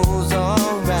soul's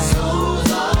alright.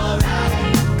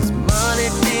 Money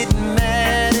didn't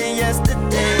matter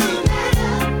yesterday,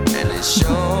 and it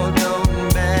sure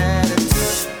don't matter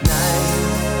tonight.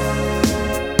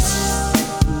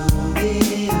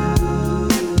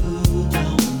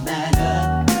 Don't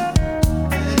matter.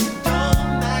 It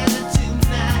don't matter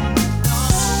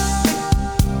tonight.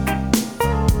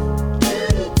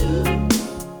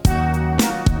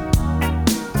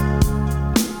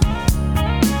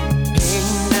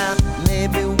 Hey, now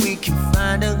maybe we can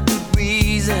find a good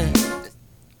reason.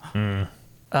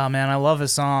 Oh, man, I love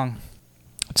his song.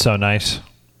 It's so nice.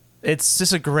 It's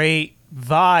just a great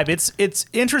vibe. It's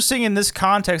interesting in this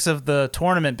context of the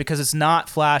tournament because it's not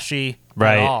flashy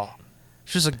Right. at all.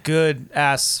 It's just a good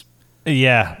ass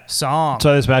Yeah. song.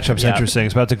 So this matchup's Yeah. interesting.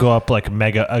 It's about to go up like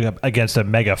mega against a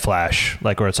mega flash,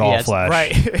 like where it's all Yeah, it's- flash.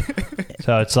 Right.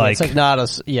 So it's like, It's like not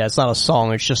it's not a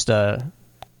song. It's just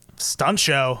Stunt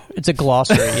show. it's a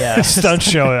glossary. Yeah. stunt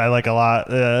show. I like a lot.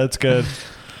 Yeah, that's good.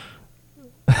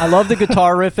 I love the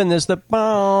guitar riff in this. The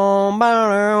boom,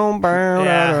 boom, boom,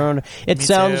 Yeah, boom. It me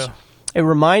sounds. too. It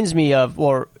reminds me of,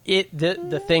 or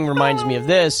the thing reminds me of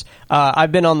this.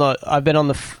 I've been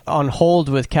on hold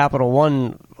with Capital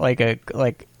One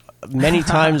like many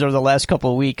times over the last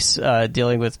couple of weeks,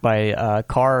 dealing with my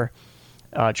car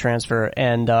transfer,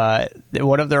 and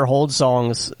one of their hold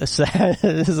songs is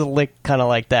a lick kind of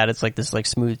like that. It's like this like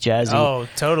smooth jazzy. Oh,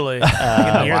 totally. I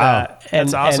can hear wow. that.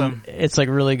 That's awesome. And it's like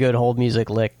really good hold music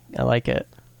lick. I like it.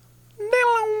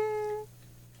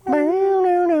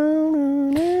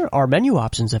 Our menu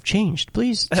options have changed.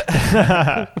 Please.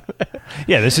 Yeah,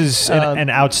 this is an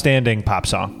outstanding pop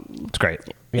song. It's great.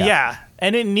 Yeah.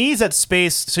 And it needs that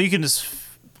space so you can just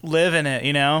live in it,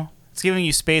 you know? It's giving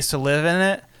you space to live in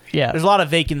it. Yeah. There's a lot of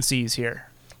vacancies here.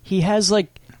 He has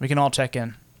like, We can all check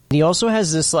in. he also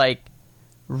has this like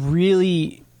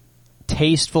really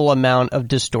tasteful amount of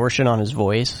distortion on his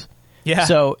voice. Yeah.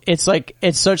 So it's like,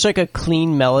 it's such like a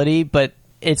clean melody, but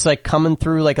it's like coming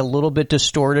through like a little bit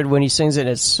distorted when he sings it.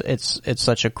 It's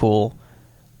such a cool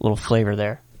little flavor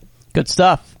there. Good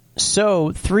stuff.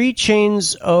 So 3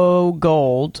 Chains of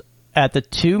Gold at the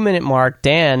 2-minute mark.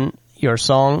 Dan, your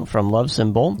song from Love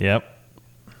Symbol. Yep.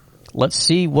 Let's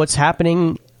see what's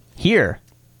happening here.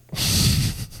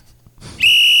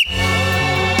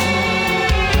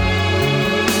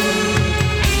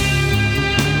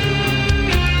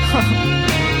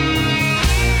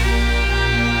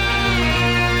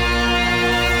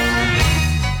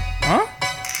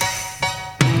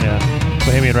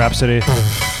 Rhapsody.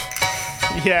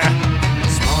 Yeah.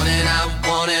 This morning I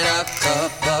wanted a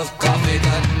cup of coffee,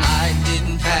 but I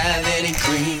didn't have any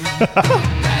cream.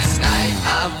 Last night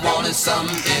I wanted some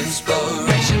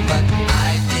inspiration, but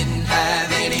I didn't have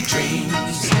any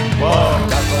dreams.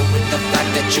 Coupled with the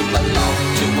fact that you belong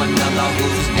to another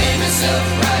whose name is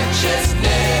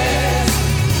self-righteousness.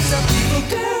 So people,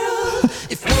 girl,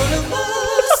 if one of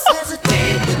us has a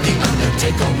date with the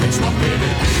Undertaker, which one will it be?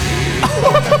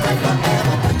 Forever,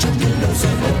 but you know so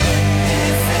much.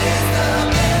 This is the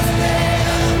best day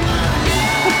of my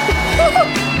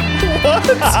life.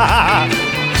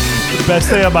 The best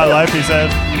day of my life, he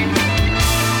said.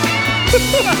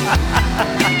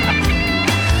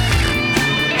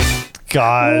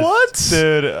 God. What?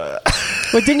 Dude.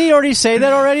 Wait, didn't he already say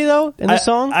that already though in the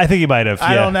song? I think he might have.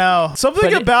 I yeah. don't know. Something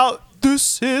But it- about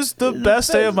this is the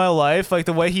best day of my life. Like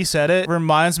the way he said it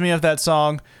reminds me of that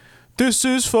song. This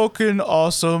is fucking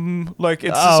awesome. Like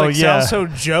it's just like yeah. sounds so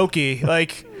jokey.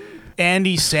 Like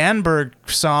Andy Samberg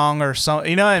song or something.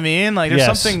 You know what I mean? Like there's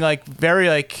Yes. something like very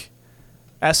like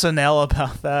SNL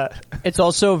about that. It's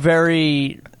also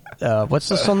very. What's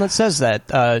the song that says that?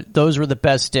 Those were the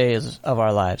best days of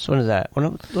our lives. What is that?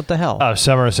 What the hell? Oh,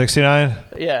 Summer of '69.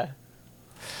 Yeah.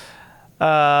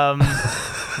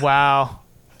 Wow.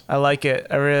 I like it.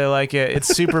 I really like it. It's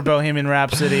super Bohemian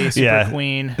Rhapsody, super Yeah.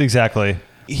 Queen. Exactly.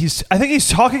 I think he's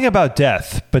talking about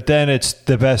death, but then it's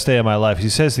the best day of my life. He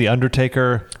says the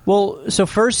Undertaker. Well, so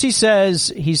first he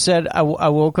said, I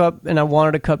woke up and I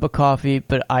wanted a cup of coffee,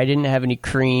 but I didn't have any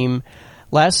cream.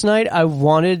 Last night I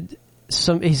wanted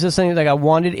he says something like, I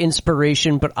wanted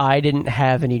inspiration, but I didn't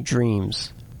have any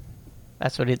dreams.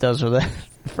 That's what he does with the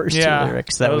first two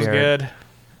lyrics that was we heard. good.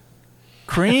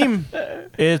 Cream,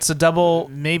 it's a double,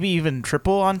 maybe even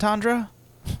triple entendre.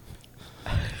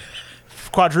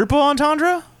 Quadruple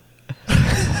entendre.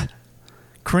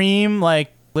 Cream,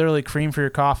 like literally cream for your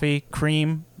coffee.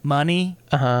 Cream, money.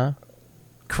 Uh-huh.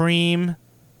 Cream,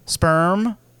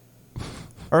 sperm.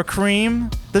 Or cream,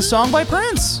 the song by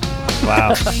Prince.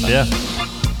 Wow. Yeah.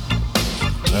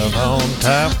 A long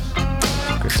time.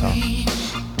 Good song.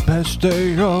 Best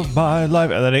day of my life,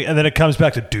 and then it comes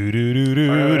back to do do do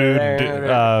do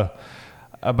do.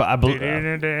 I believe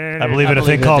in a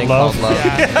thing called love.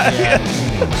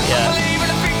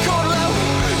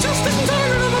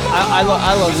 I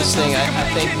love this thing.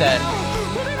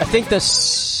 I think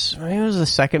this, maybe it was the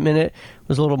second minute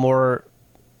was a little more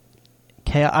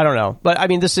chaos. I don't know, but I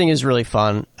mean, this thing is really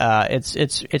fun. It's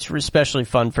especially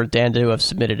fun for Dan to have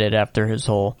submitted it after his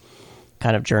whole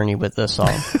kind of journey with this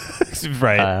song.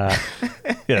 Right. Yeah,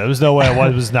 there was no way I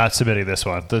was not submitting this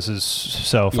one. This is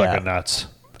so fucking nuts.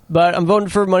 But I'm voting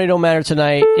for Money Don't Matter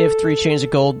tonight. If 3 Chainz of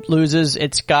Gold loses,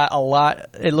 it's got a lot.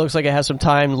 It looks like it has some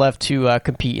time left to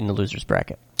compete in the losers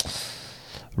bracket.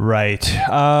 Right.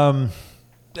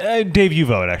 Dave, you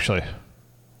vote, actually.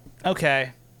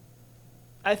 Okay.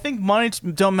 I think Money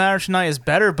Don't Matter Tonight is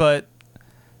better, but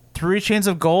 3 Chainz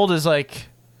of Gold is like,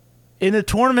 in the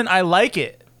tournament, I like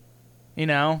it, you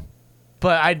know?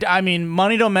 But I mean,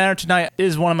 Money Don't Matter Tonight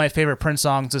is one of my favorite Prince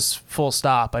songs, just full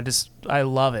stop. I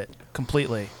love it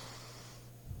completely.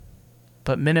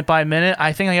 But minute by minute,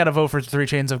 I think I gotta vote for 3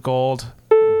 Chainz of Gold.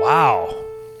 Wow.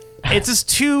 It's just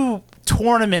too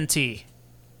tournamenty.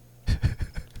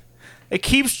 It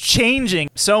keeps changing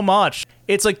so much.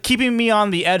 It's like keeping me on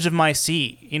the edge of my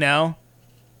seat, you know?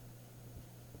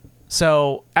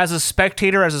 So, as a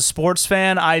spectator, as a sports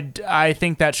fan, I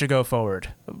think that should go forward.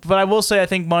 But I will say I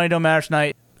think Money Don't Matter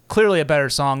Tonight, clearly a better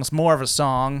song. It's more of a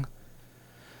song.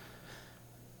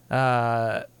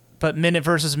 But minute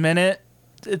versus minute,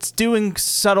 it's doing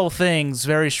subtle things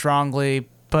very strongly,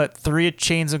 but 3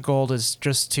 Chainz of Gold is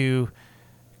just too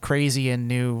crazy and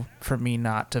new for me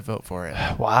not to vote for it.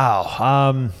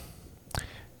 Wow.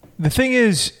 The thing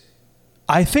is,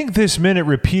 I think this minute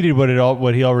repeated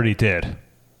what he already did.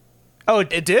 Oh,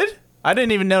 it did? I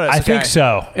didn't even notice. I think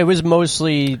so. It was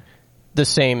mostly the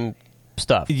same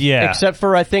stuff. Yeah. Except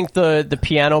for, I think, the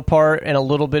piano part and a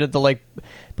little bit of the, like,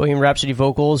 Bohemian Rhapsody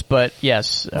vocals. But,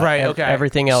 yes. Right, okay.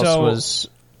 Everything else was...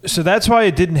 So that's why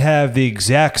it didn't have the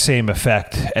exact same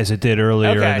effect as it did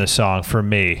earlier in the song for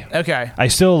me. Okay. I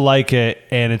still like it,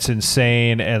 and it's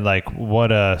insane, and, like,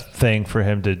 what a thing for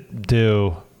him to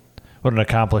do. What an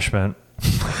accomplishment.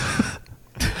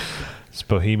 It's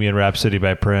Bohemian Rhapsody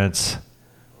by Prince.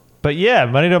 But yeah,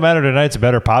 Money Don't Matter Tonight's a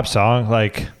better pop song.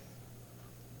 Like,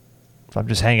 if I'm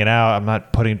just hanging out, I'm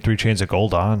not putting 3 Chainz of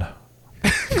Gold on.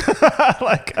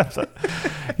 Like,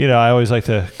 I always like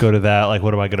to go to that. Like,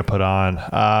 what am I going to put on?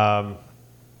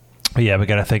 But yeah, we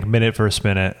got to think minute versus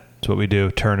minute. That's what we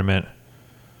do. Tournament,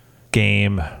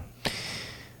 game.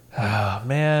 Oh,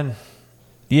 man.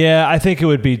 Yeah, I think it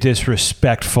would be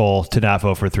disrespectful to not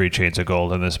vote for 3 Chainz of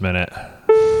Gold in this minute.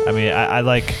 I mean,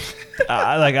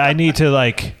 I need to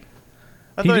like.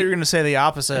 I thought you were going to say the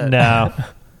opposite. No,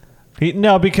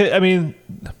 no, because I mean,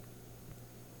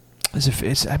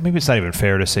 maybe it's not even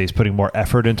fair to say he's putting more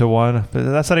effort into one, but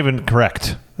that's not even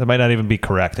correct. That might not even be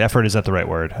correct. Effort is not the right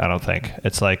word. I don't think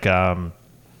it's like I'm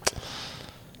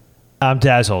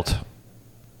dazzled.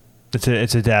 It's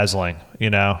a dazzling, He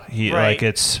Right. like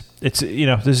it's this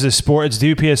is a sport. It's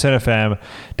WPSN FM.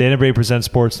 Dana Bray presents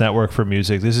Sports Network for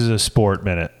music. This is a sport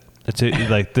minute.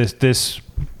 Like this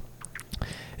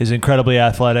is incredibly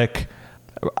athletic.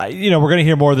 We're gonna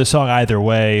hear more of the song either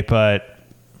way, but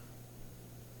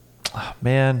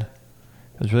man,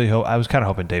 I was kind of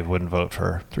hoping Dave wouldn't vote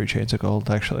for 3 Chainz of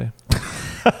Gold. Actually,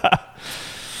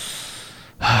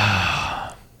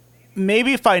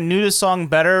 Maybe if I knew the song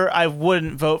better, I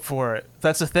wouldn't vote for it.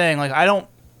 That's the thing. Like, I don't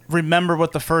remember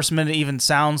what the first minute even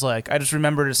sounds like. I just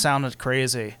remembered it sounded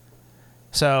crazy.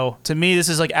 So, to me, this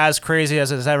is like as crazy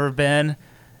as it's ever been.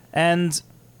 And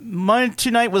Monday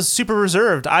Tonight was super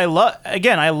reserved. I love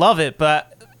it,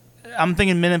 but I'm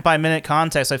thinking minute by minute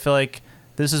context. I feel like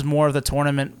this is more of the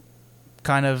tournament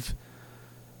kind of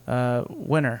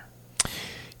winner.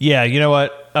 Yeah, you know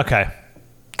what? Okay.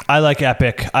 I like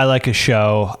Epic. I like a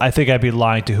show. I think I'd be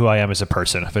lying to who I am as a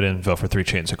person if I didn't vote for 3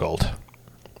 Chainz of Gold.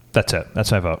 That's it. That's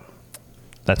my vote.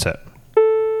 That's it.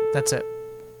 That's it.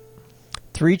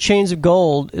 3 Chainz of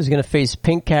Gold is going to face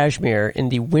Pink Cashmere in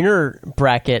the winner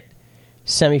bracket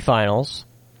semifinals,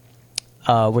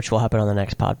 which will happen on the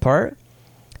next pod part.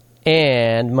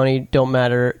 And Money Don't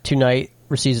Matter Tonight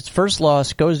receives its first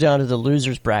loss, goes down to the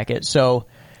losers bracket. So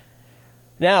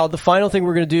now the final thing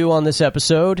we're going to do on this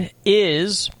episode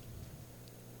is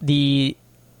the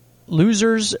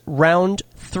losers round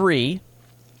 3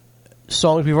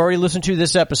 songs we've already listened to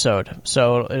this episode.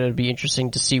 So it'll be interesting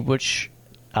to see which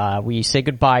we say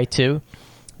goodbye to.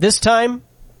 This time,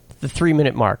 the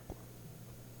 3-minute mark.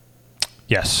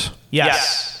 Yes.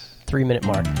 3-minute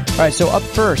mark. All right, so up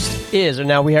first is, and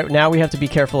now we have to be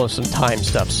careful of some time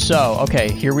stuff. So,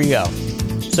 okay, here we go.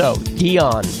 So,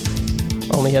 Dion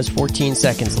only has 14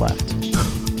 seconds left.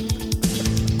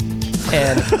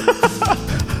 And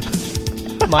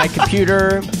my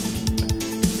computer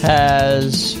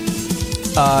has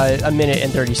a minute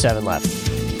and 37 left.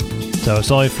 So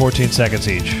it's only 14 seconds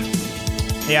each.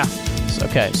 Yeah.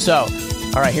 Okay, so,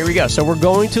 all right, here we go. So we're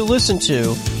going to listen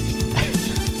to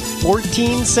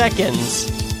 14 seconds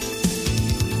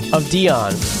of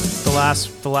Dion. The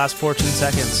last 14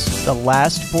 seconds. The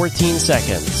last 14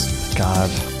 seconds. God.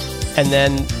 And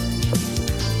then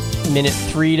minute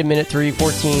 3 to minute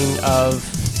 3:14 of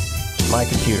my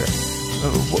computer.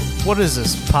 What is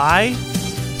this? Pi?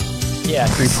 Yeah,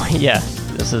 3. Yeah,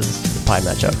 this is the pie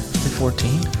matchup.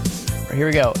 314? Here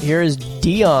we go. Here is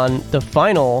Dion, the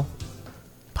final.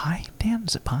 Pi? Dan,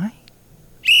 is it pi?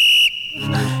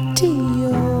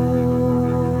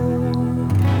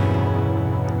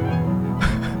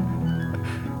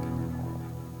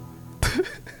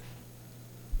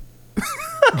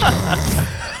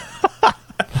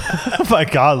 Oh my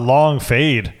God, long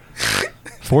fade.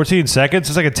 14 seconds?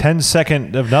 It's like a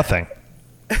 10-second of nothing.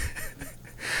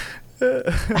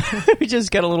 We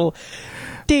just got a little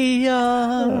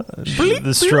Dion.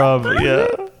 The strum, yeah.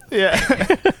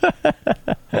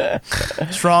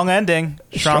 Strong ending.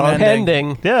 Strong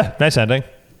ending. Yeah, nice ending.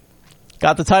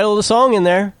 Got the title of the song in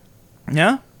there.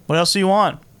 Yeah? What else do you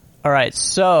want? All right,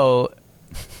 so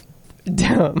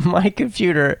my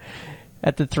computer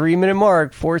at the 3-minute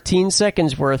mark, 14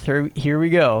 seconds worth. Here we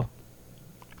go.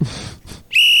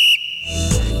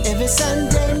 Every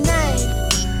Sunday night,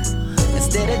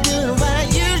 instead of doing what I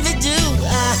usually do,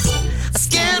 I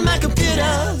scan my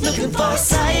computer looking for a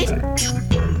site.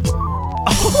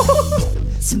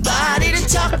 Somebody to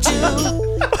talk to.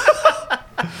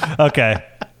 Okay.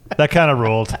 That kind of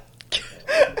ruled.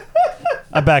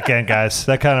 I'm back in, guys.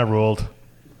 That kind of ruled.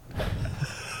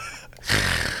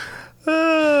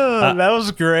 That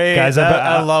was great. Guys,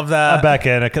 I love that. I'm back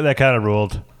in. That kind of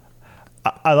ruled.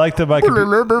 I like the I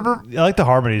like the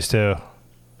harmonies too.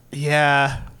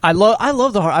 Yeah. I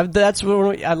love the that's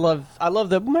what I love. I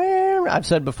love the. I've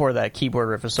said before that keyboard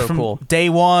riff is so From cool. Day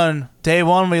one,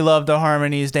 we loved the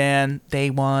harmonies, Dan.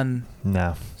 Day one.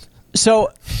 No.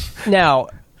 So now,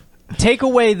 take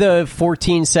away the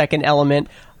 14-second element.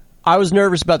 I was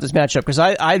nervous about this matchup because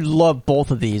I love both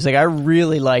of these. Like I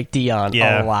really like Dion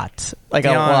a lot, like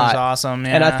Dion a lot. is awesome,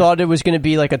 yeah. And I thought it was going to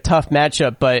be like a tough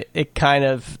matchup, but it kind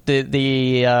of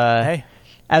Hey.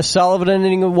 as solid an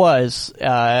ending it was,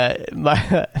 not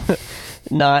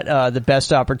the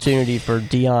best opportunity for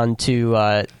Dion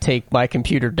to take my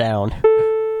computer down.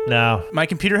 No. My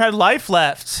computer had life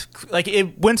left. Like,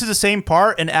 it went to the same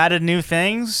part and added new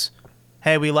things.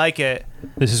 Hey, we like it.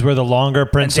 This is where the longer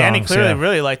Prince And Danny songs. clearly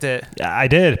really liked it. Yeah, I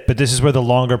did, but this is where the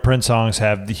longer Prince songs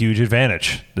have the huge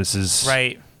advantage. This is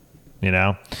Right. You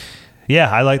know, yeah,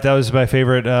 I like that was my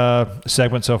favorite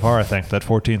segment so far. I think that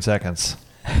 14 seconds.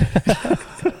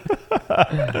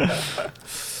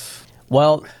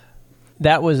 Well,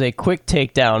 that was a quick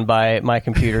takedown by my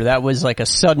computer. That was like a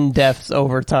sudden death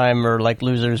overtime or like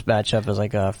losers matchup as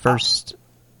like a first.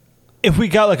 If we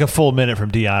got like a full minute from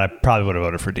Dion, I probably would have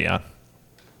voted for Dion.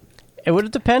 It would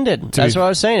have depended. That's what I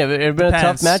was saying. It would have been a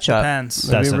tough matchup. Depends.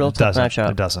 It would be a real tough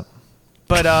matchup. It doesn't.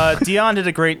 But Dion did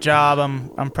a great job.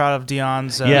 I'm proud of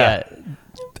Dion's I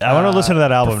want to listen to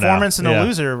that album performance now. in the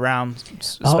loser round,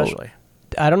 especially.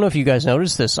 I don't know if you guys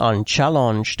noticed this on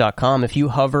challenge.com. If you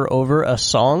hover over a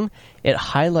song, it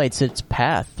highlights its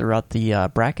path throughout the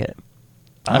bracket.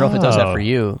 I don't know if it does that for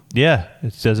you. Yeah,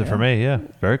 it does it for me. Yeah,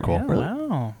 very cool. Yeah,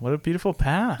 wow, what a beautiful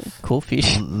path. Cool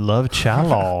feature. Love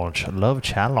challenge. Love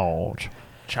challenge.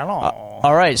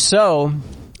 All right, so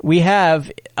we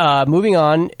have, moving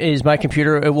on, is my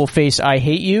computer. It will face I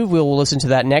Hate You. We'll listen to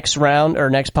that next round, or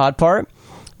next pod part.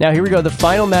 Now, here we go. The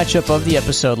final matchup of the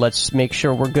episode. Let's make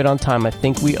sure we're good on time. I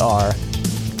think we are.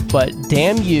 But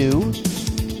Damn You,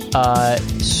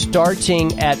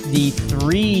 starting at the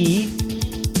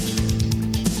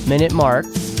 3-minute mark.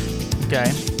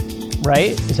 Okay.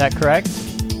 Right? Is that correct?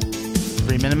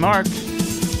 3-minute mark.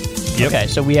 Yep. Okay,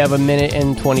 so we have a minute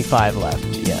and 25 left.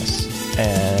 Yes.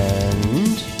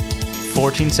 And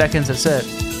 14 seconds, that's it,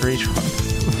 for each one.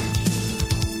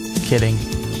 Kidding.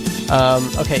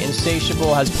 okay,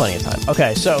 Insatiable has plenty of time.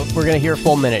 Okay, so we're going to hear a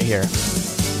full minute here.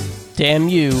 Damn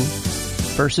You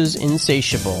versus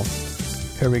Insatiable.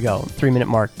 Here we go. 3-minute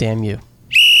mark. Damn You.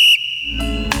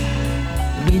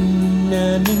 When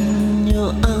I'm in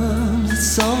your arms,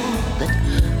 it's all that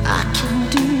I can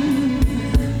do.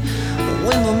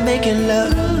 When we're making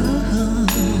love,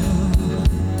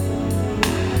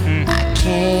 I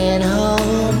can't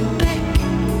hold back.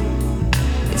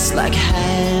 It's like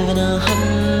having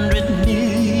 100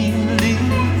 million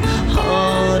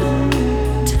heart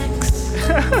attacks.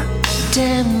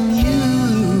 Damn you,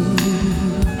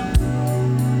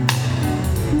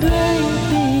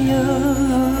 baby,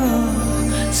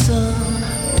 you're so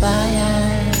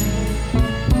fine.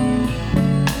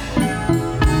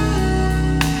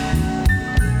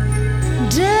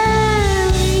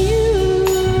 Damn you,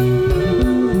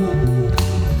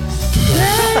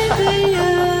 baby,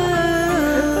 you're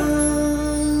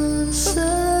so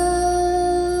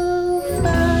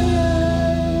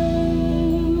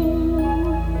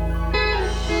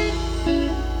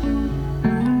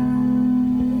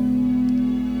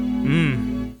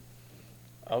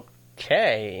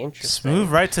Okay, interesting.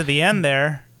 Move right to the end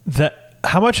there.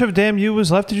 How much of Damn You was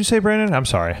left, did you say, Brandon? I'm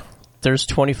sorry. There's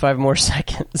 25 more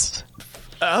seconds.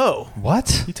 Oh. What?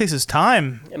 He takes his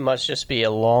time. It must just be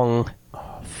a long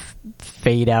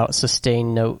fade out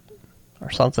sustained note or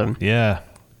something. Yeah.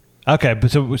 Okay, but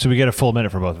so we get a full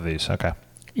minute for both of these. Okay.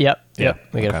 Yep. Yeah,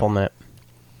 We get okay. a full minute.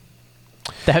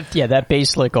 That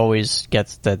bass lick always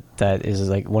gets that is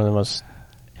like one of the most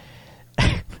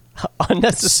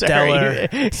unnecessary,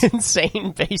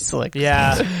 insane bass licks.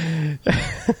 Yeah.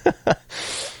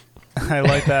 I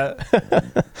like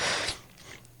that.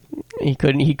 He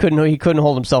couldn't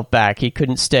hold himself back. He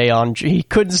couldn't stay on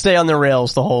the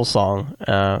rails the whole song.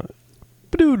 And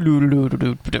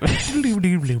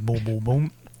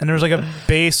there was like a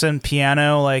bass and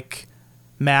piano like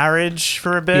marriage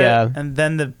for a bit. Yeah. And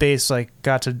then the bass like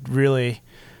got to really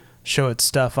show its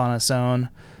stuff on its own.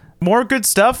 More good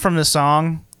stuff from the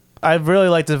song. I really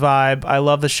like the vibe. I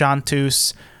love the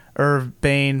Chanteuse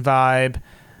Urbane vibe.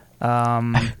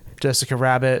 Jessica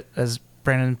Rabbit, as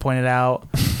Brandon pointed out.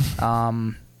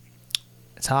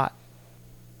 It's hot.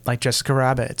 Like Jessica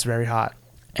Rabbit, it's very hot.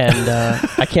 And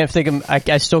I can't think of.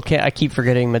 I still can't. I keep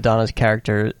forgetting Madonna's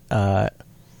character.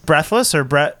 Breathless or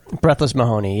Breathless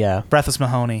Mahoney. Yeah. Breathless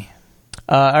Mahoney.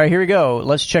 All right, here we go.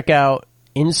 Let's check out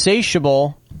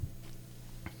Insatiable.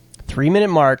 3-minute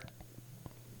mark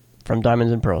from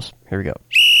Diamonds and Pearls. Here we go.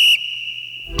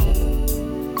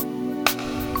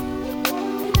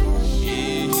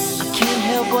 I can't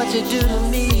help what you do to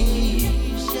me.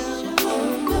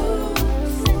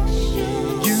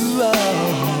 You are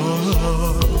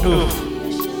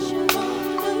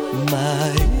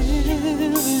my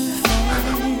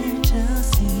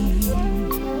fantasy.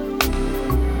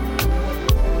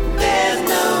 There's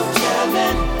no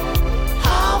telling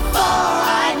how far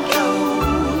I'd go,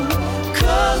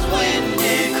 'cause when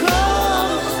it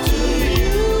comes to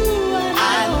you, I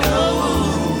know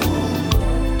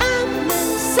I'm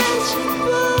insane.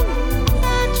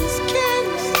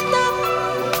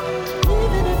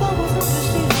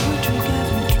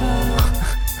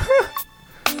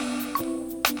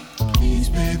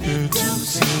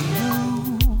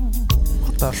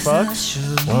 bucks.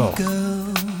 Whoa.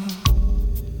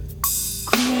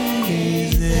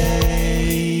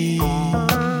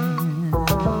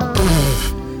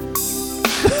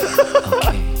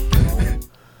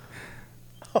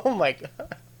 Oh my god.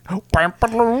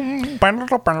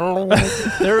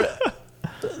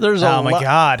 There's Oh my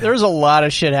God. There's a lot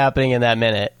of shit happening in that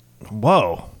minute.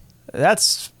 Whoa.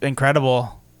 That's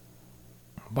incredible.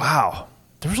 Wow.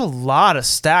 There was a lot of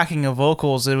stacking of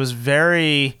vocals. It was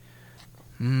very.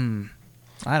 I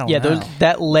don't know.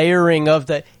 That layering of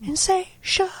the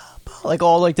insatiable, like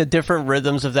all like the different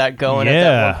rhythms of that going at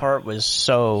that one part was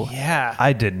so. Yeah.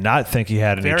 I did not think he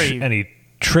had any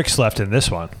tricks left in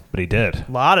this one, but he did.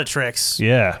 A lot of tricks.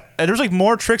 Yeah. And there's like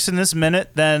more tricks in this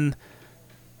minute than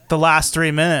the last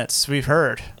 3 minutes we've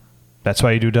heard. That's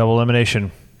why you do double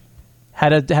elimination.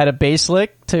 Had a bass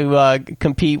lick to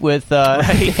compete with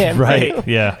Right.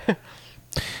 Yeah.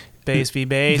 Bass v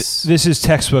bass. This is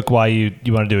textbook why you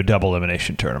want to do a double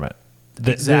elimination tournament.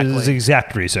 Exactly. This is the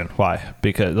exact reason why.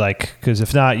 Because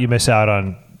if not, you miss out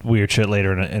on weird shit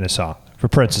later in a song. For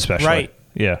Prince especially. Right.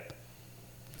 Yeah.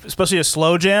 Especially a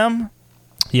slow jam.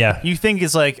 Yeah. You think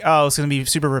it's like, oh, it's going to be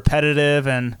super repetitive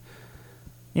and,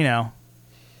 you know,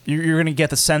 you're going to get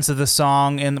the sense of the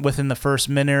song within the first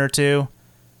minute or two.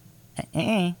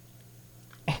 So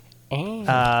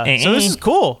this is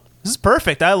cool. This is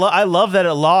perfect. I love that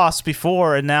it lost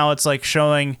before and now it's like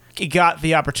showing it got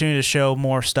the opportunity to show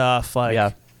more stuff. Like,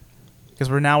 Yeah.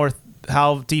 Because we're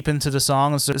how deep into the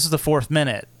song. So this is the 4th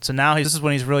minute. So now this is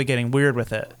when he's really getting weird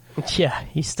with it. Yeah,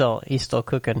 he's still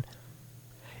cooking.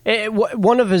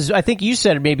 One of his, I think you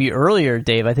said it maybe earlier,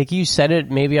 Dave. I think you said it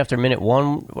maybe after minute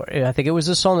 1. I think it was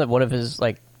a song that one of his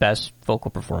like best vocal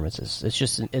performances. It's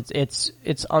just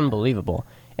it's unbelievable,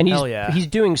 and Hell yeah. he's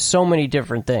doing so many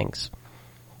different things.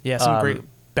 Yeah, some great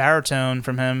baritone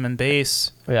from him and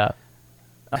bass. Yeah,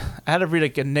 I had to read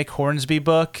like a Nick Hornsby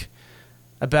book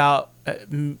about.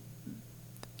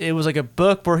 It was like a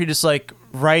book where he just like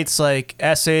writes like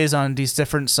essays on these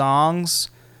different songs.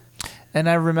 And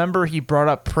I remember he brought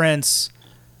up Prince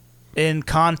in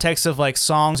context of like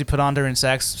songs he put on during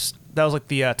sex. That was like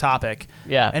the topic.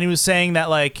 Yeah. And he was saying that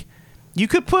like you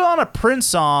could put on a Prince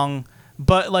song,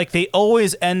 but like they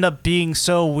always end up being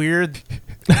so weird.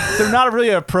 They're not really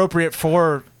appropriate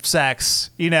for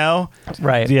sex, you know?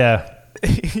 right. he Yeah.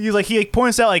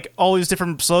 points out like all these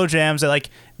different slow jams that like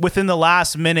within the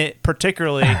last minute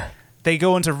particularly they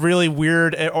go into really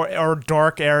weird or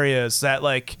dark areas that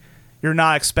like you're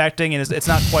not expecting, and it's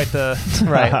not quite the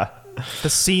Right. the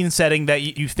scene setting that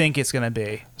you think it's gonna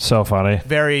be. So funny.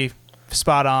 Very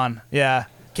spot on. Yeah.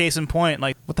 Case in point,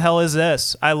 like what the hell is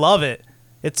this? I love it.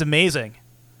 It's amazing.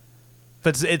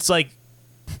 But it's like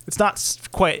it's not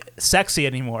quite sexy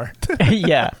anymore.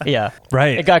 yeah.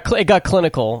 Right. It got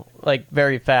clinical like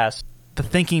very fast. The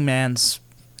thinking man's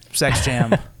sex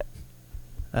jam.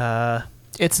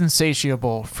 It's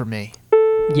insatiable for me.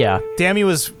 Yeah. Damn You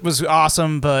was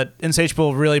awesome, but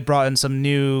Insatiable really brought in some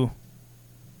new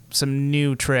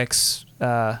tricks.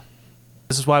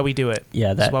 This is why we do it.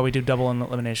 Yeah, this is why we do double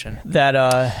elimination. That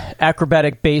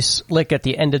acrobatic bass lick at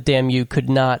the end of Damn You could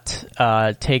not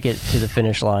take it to the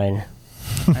finish line.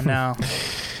 I know.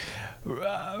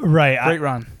 Right. Great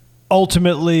run.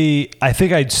 Ultimately, I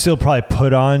think I'd still probably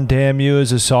put on Damn You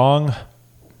as a song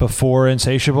before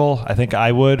Insatiable. I think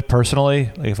I would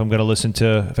personally, like if I'm going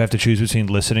to if I have to choose between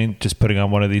just putting on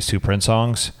one of these two Prince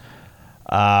songs.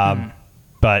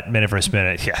 But Minute vs.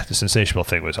 Minute, yeah, this Insatiable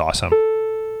thing was awesome.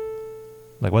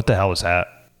 Like, what the hell was that?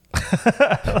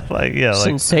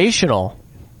 Sensational.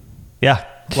 Yeah.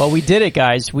 Well, we did it,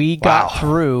 guys. We got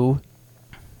through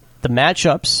the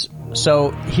matchups.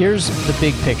 So here's the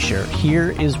big picture.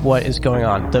 Here is what is going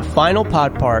on. The final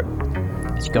pod part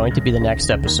is going to be the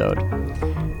next episode.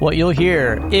 What you'll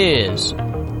hear is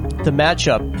the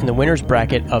matchup in the winner's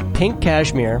bracket of Pink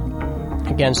Cashmere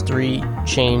against 3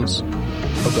 Chains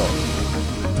of Gold.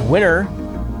 The winner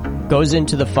goes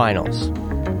into the finals.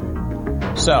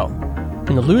 So,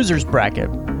 in the loser's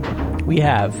bracket, we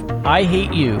have I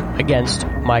Hate You against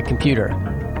My Computer.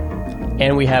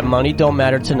 And we have Money Don't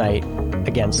Matter Tonight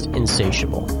against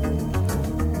Insatiable.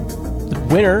 The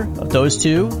winner of those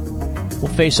two will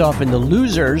face off in the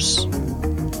loser's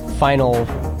final.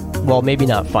 Well, maybe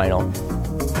not final.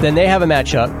 Then they have a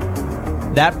matchup.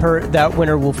 That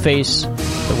winner will face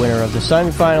the winner of the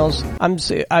semifinals.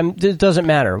 It doesn't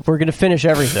matter. We're going to finish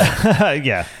everything.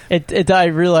 Yeah. I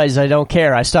realize I don't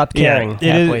care. I stopped caring.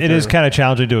 It is kind of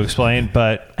challenging to explain,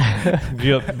 but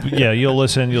you'll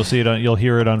listen. You'll see it. You'll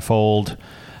hear it unfold.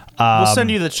 We'll send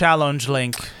you the challenge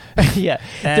link. Yeah,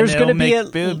 And there's going to be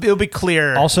it'll be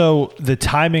clear. Also, the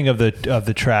timing of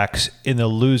the tracks in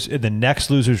the next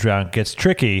losers round gets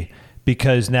tricky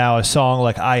because now a song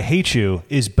like "I Hate You"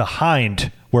 is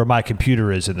behind where My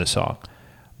Computer is in the song.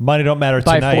 "Money Don't Matter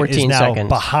By Tonight" 14 is now seconds.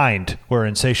 behind where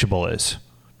 "Insatiable" is.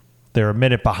 They're a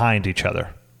minute behind each other.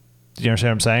 Do you understand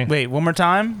what I'm saying? Wait, one more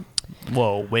time.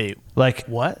 Whoa, wait. Like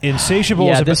What? "Insatiable"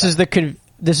 Yeah, is this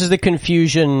is the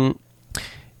confusion.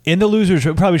 in the losers.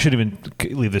 We probably should even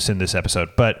leave this in this episode,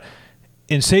 but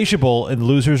 "Insatiable" in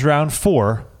losers round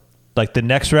 4, like the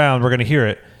next round, we're going to hear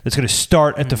it. It's going to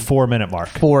start at the 4-minute mark.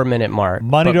 4-minute mark.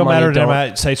 Money But Don't Matter don't-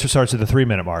 Tonight starts at the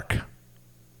 3-minute mark.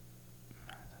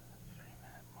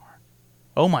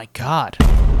 Oh my God.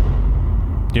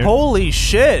 You're- Holy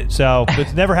shit. So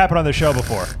it's never happened on the show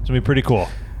before. It's going to be pretty cool.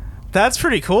 That's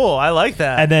pretty cool. I like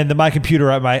that. And then the My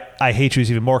Computer, I Hate You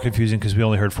is even more confusing because we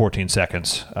only heard 14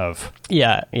 seconds of.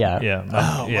 Yeah. Yeah. Oh, yeah.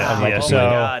 wow. Yeah. Oh So, my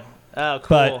God. Oh,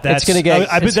 cool. but that's gonna get-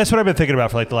 that's what I've been thinking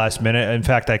about for like the last minute. In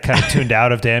fact, I kind of tuned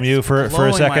out of "Damn You" for a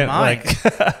Blowing second. my mind.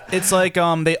 Like, It's like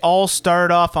they all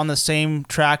started off on the same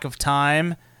track of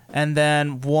time, and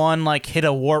then one like hit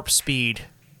a warp speed.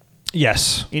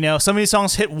 yes. You know, some of these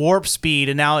songs hit warp speed,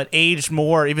 and now it aged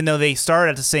more, even though they started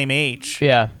at the same age.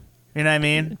 Yeah. You know what I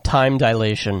mean? Time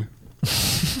dilation.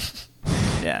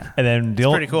 Yeah. And then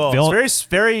Pretty cool. It's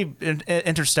very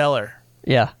interstellar,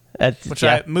 Yeah. which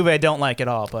yeah. movie I don't like at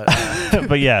all. But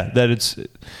but yeah, that it's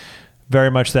very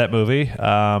much that movie.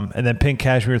 And then "Pink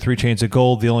Cashmere," "Three Chains of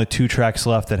Gold," the only 2 tracks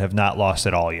left that have not lost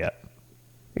at all yet.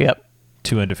 Yep.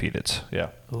 2 undefeateds. Yeah.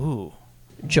 ooh,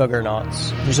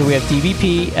 Juggernauts. So we have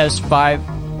DVP as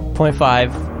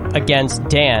 5.5 against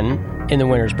Dan in the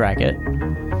winner's bracket.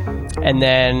 And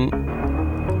then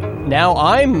now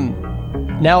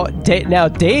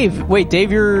Dave. Wait,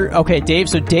 Dave, you're okay. Dave.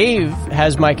 So Dave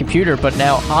has My Computer, but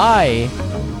now I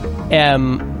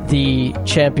am the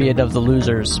champion of the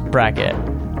losers bracket.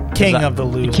 king of the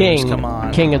losers. King, Come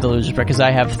on. king of the losers bracket. Because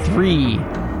I have 3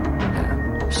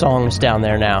 songs down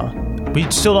there now. We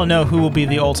still don't know who will be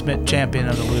the ultimate champion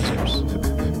of the losers.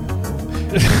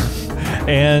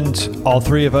 And all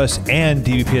 3 of us and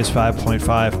DVPS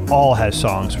 5.5 all has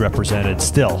songs represented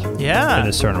still Yeah. in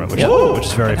this tournament, which Ooh.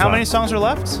 is very And fun. how many songs are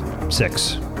left?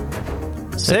 6.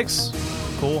 6.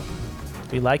 Cool.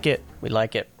 We like it. We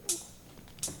like it.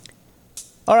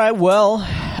 All right, well,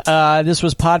 this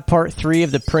was Pod Part 3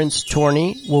 of the Prince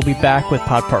Tourney. We'll be back with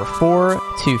Pod Part 4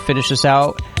 to finish this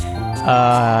out. It's been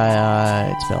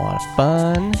a lot of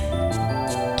fun.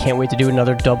 Can't wait to do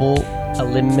another double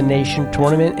elimination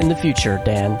tournament in the future,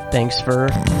 Dan. Thanks for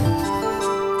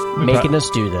making us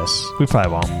do this. We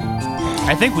probably won't.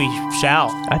 I think we shall.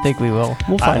 I think we will.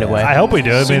 We'll find a way. I hope we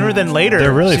do. Sooner than later.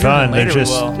 They're really Sooner than fun. They're later we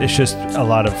just will. it's just a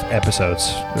lot of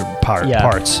episodes. They're parts.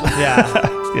 Yeah.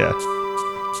 Yeah.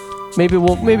 Maybe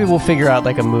we'll figure out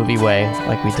like a movie way,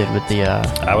 like we did with the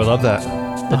I would love that.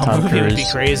 Tom movie would be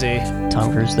Cruise crazy.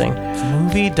 Tom Cruise thing.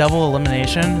 Movie double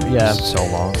elimination. Yeah. So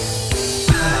long.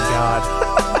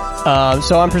 God.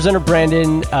 So I'm presenter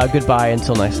Brandon. Goodbye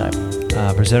until next time.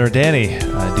 Presenter Danny,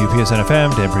 DPS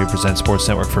NFM, Dan Bree presents Sports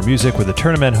Network for Music with the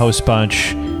tournament host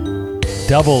bunch.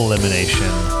 Double elimination,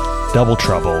 double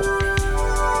trouble.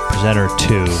 Presenter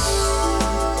 2.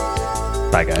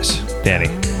 Bye, guys. Danny.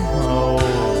 Oh,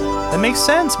 that makes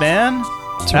sense, man.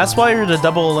 That's why you're the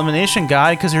double elimination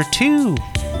guy, because you're 2.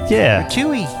 Yeah.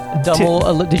 Chewy.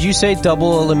 Did you say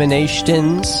double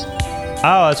eliminations?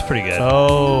 Oh, that's pretty good.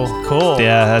 Oh, cool.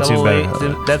 Yeah, that's Double even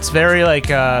better. That's very like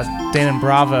Dan and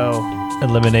Bravo.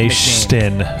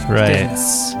 Elimination. Right.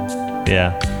 Stints.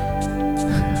 Yeah.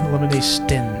 Elimination.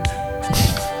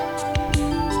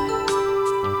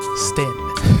 Stin.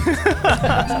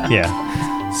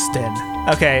 Yeah. Stin.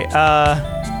 Okay,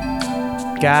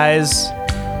 guys,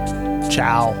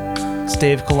 ciao. It's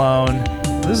Dave Cologne.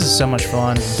 This is so much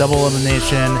fun. Double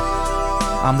elimination.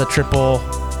 I'm the triple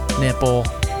nipple,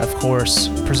 of course.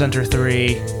 Presenter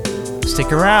 3.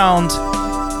 Stick around.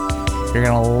 You're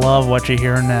gonna love what you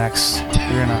hear next.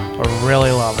 You're gonna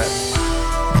really love it.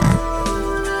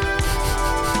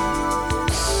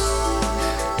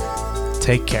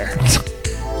 Take care.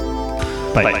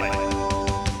 Bye.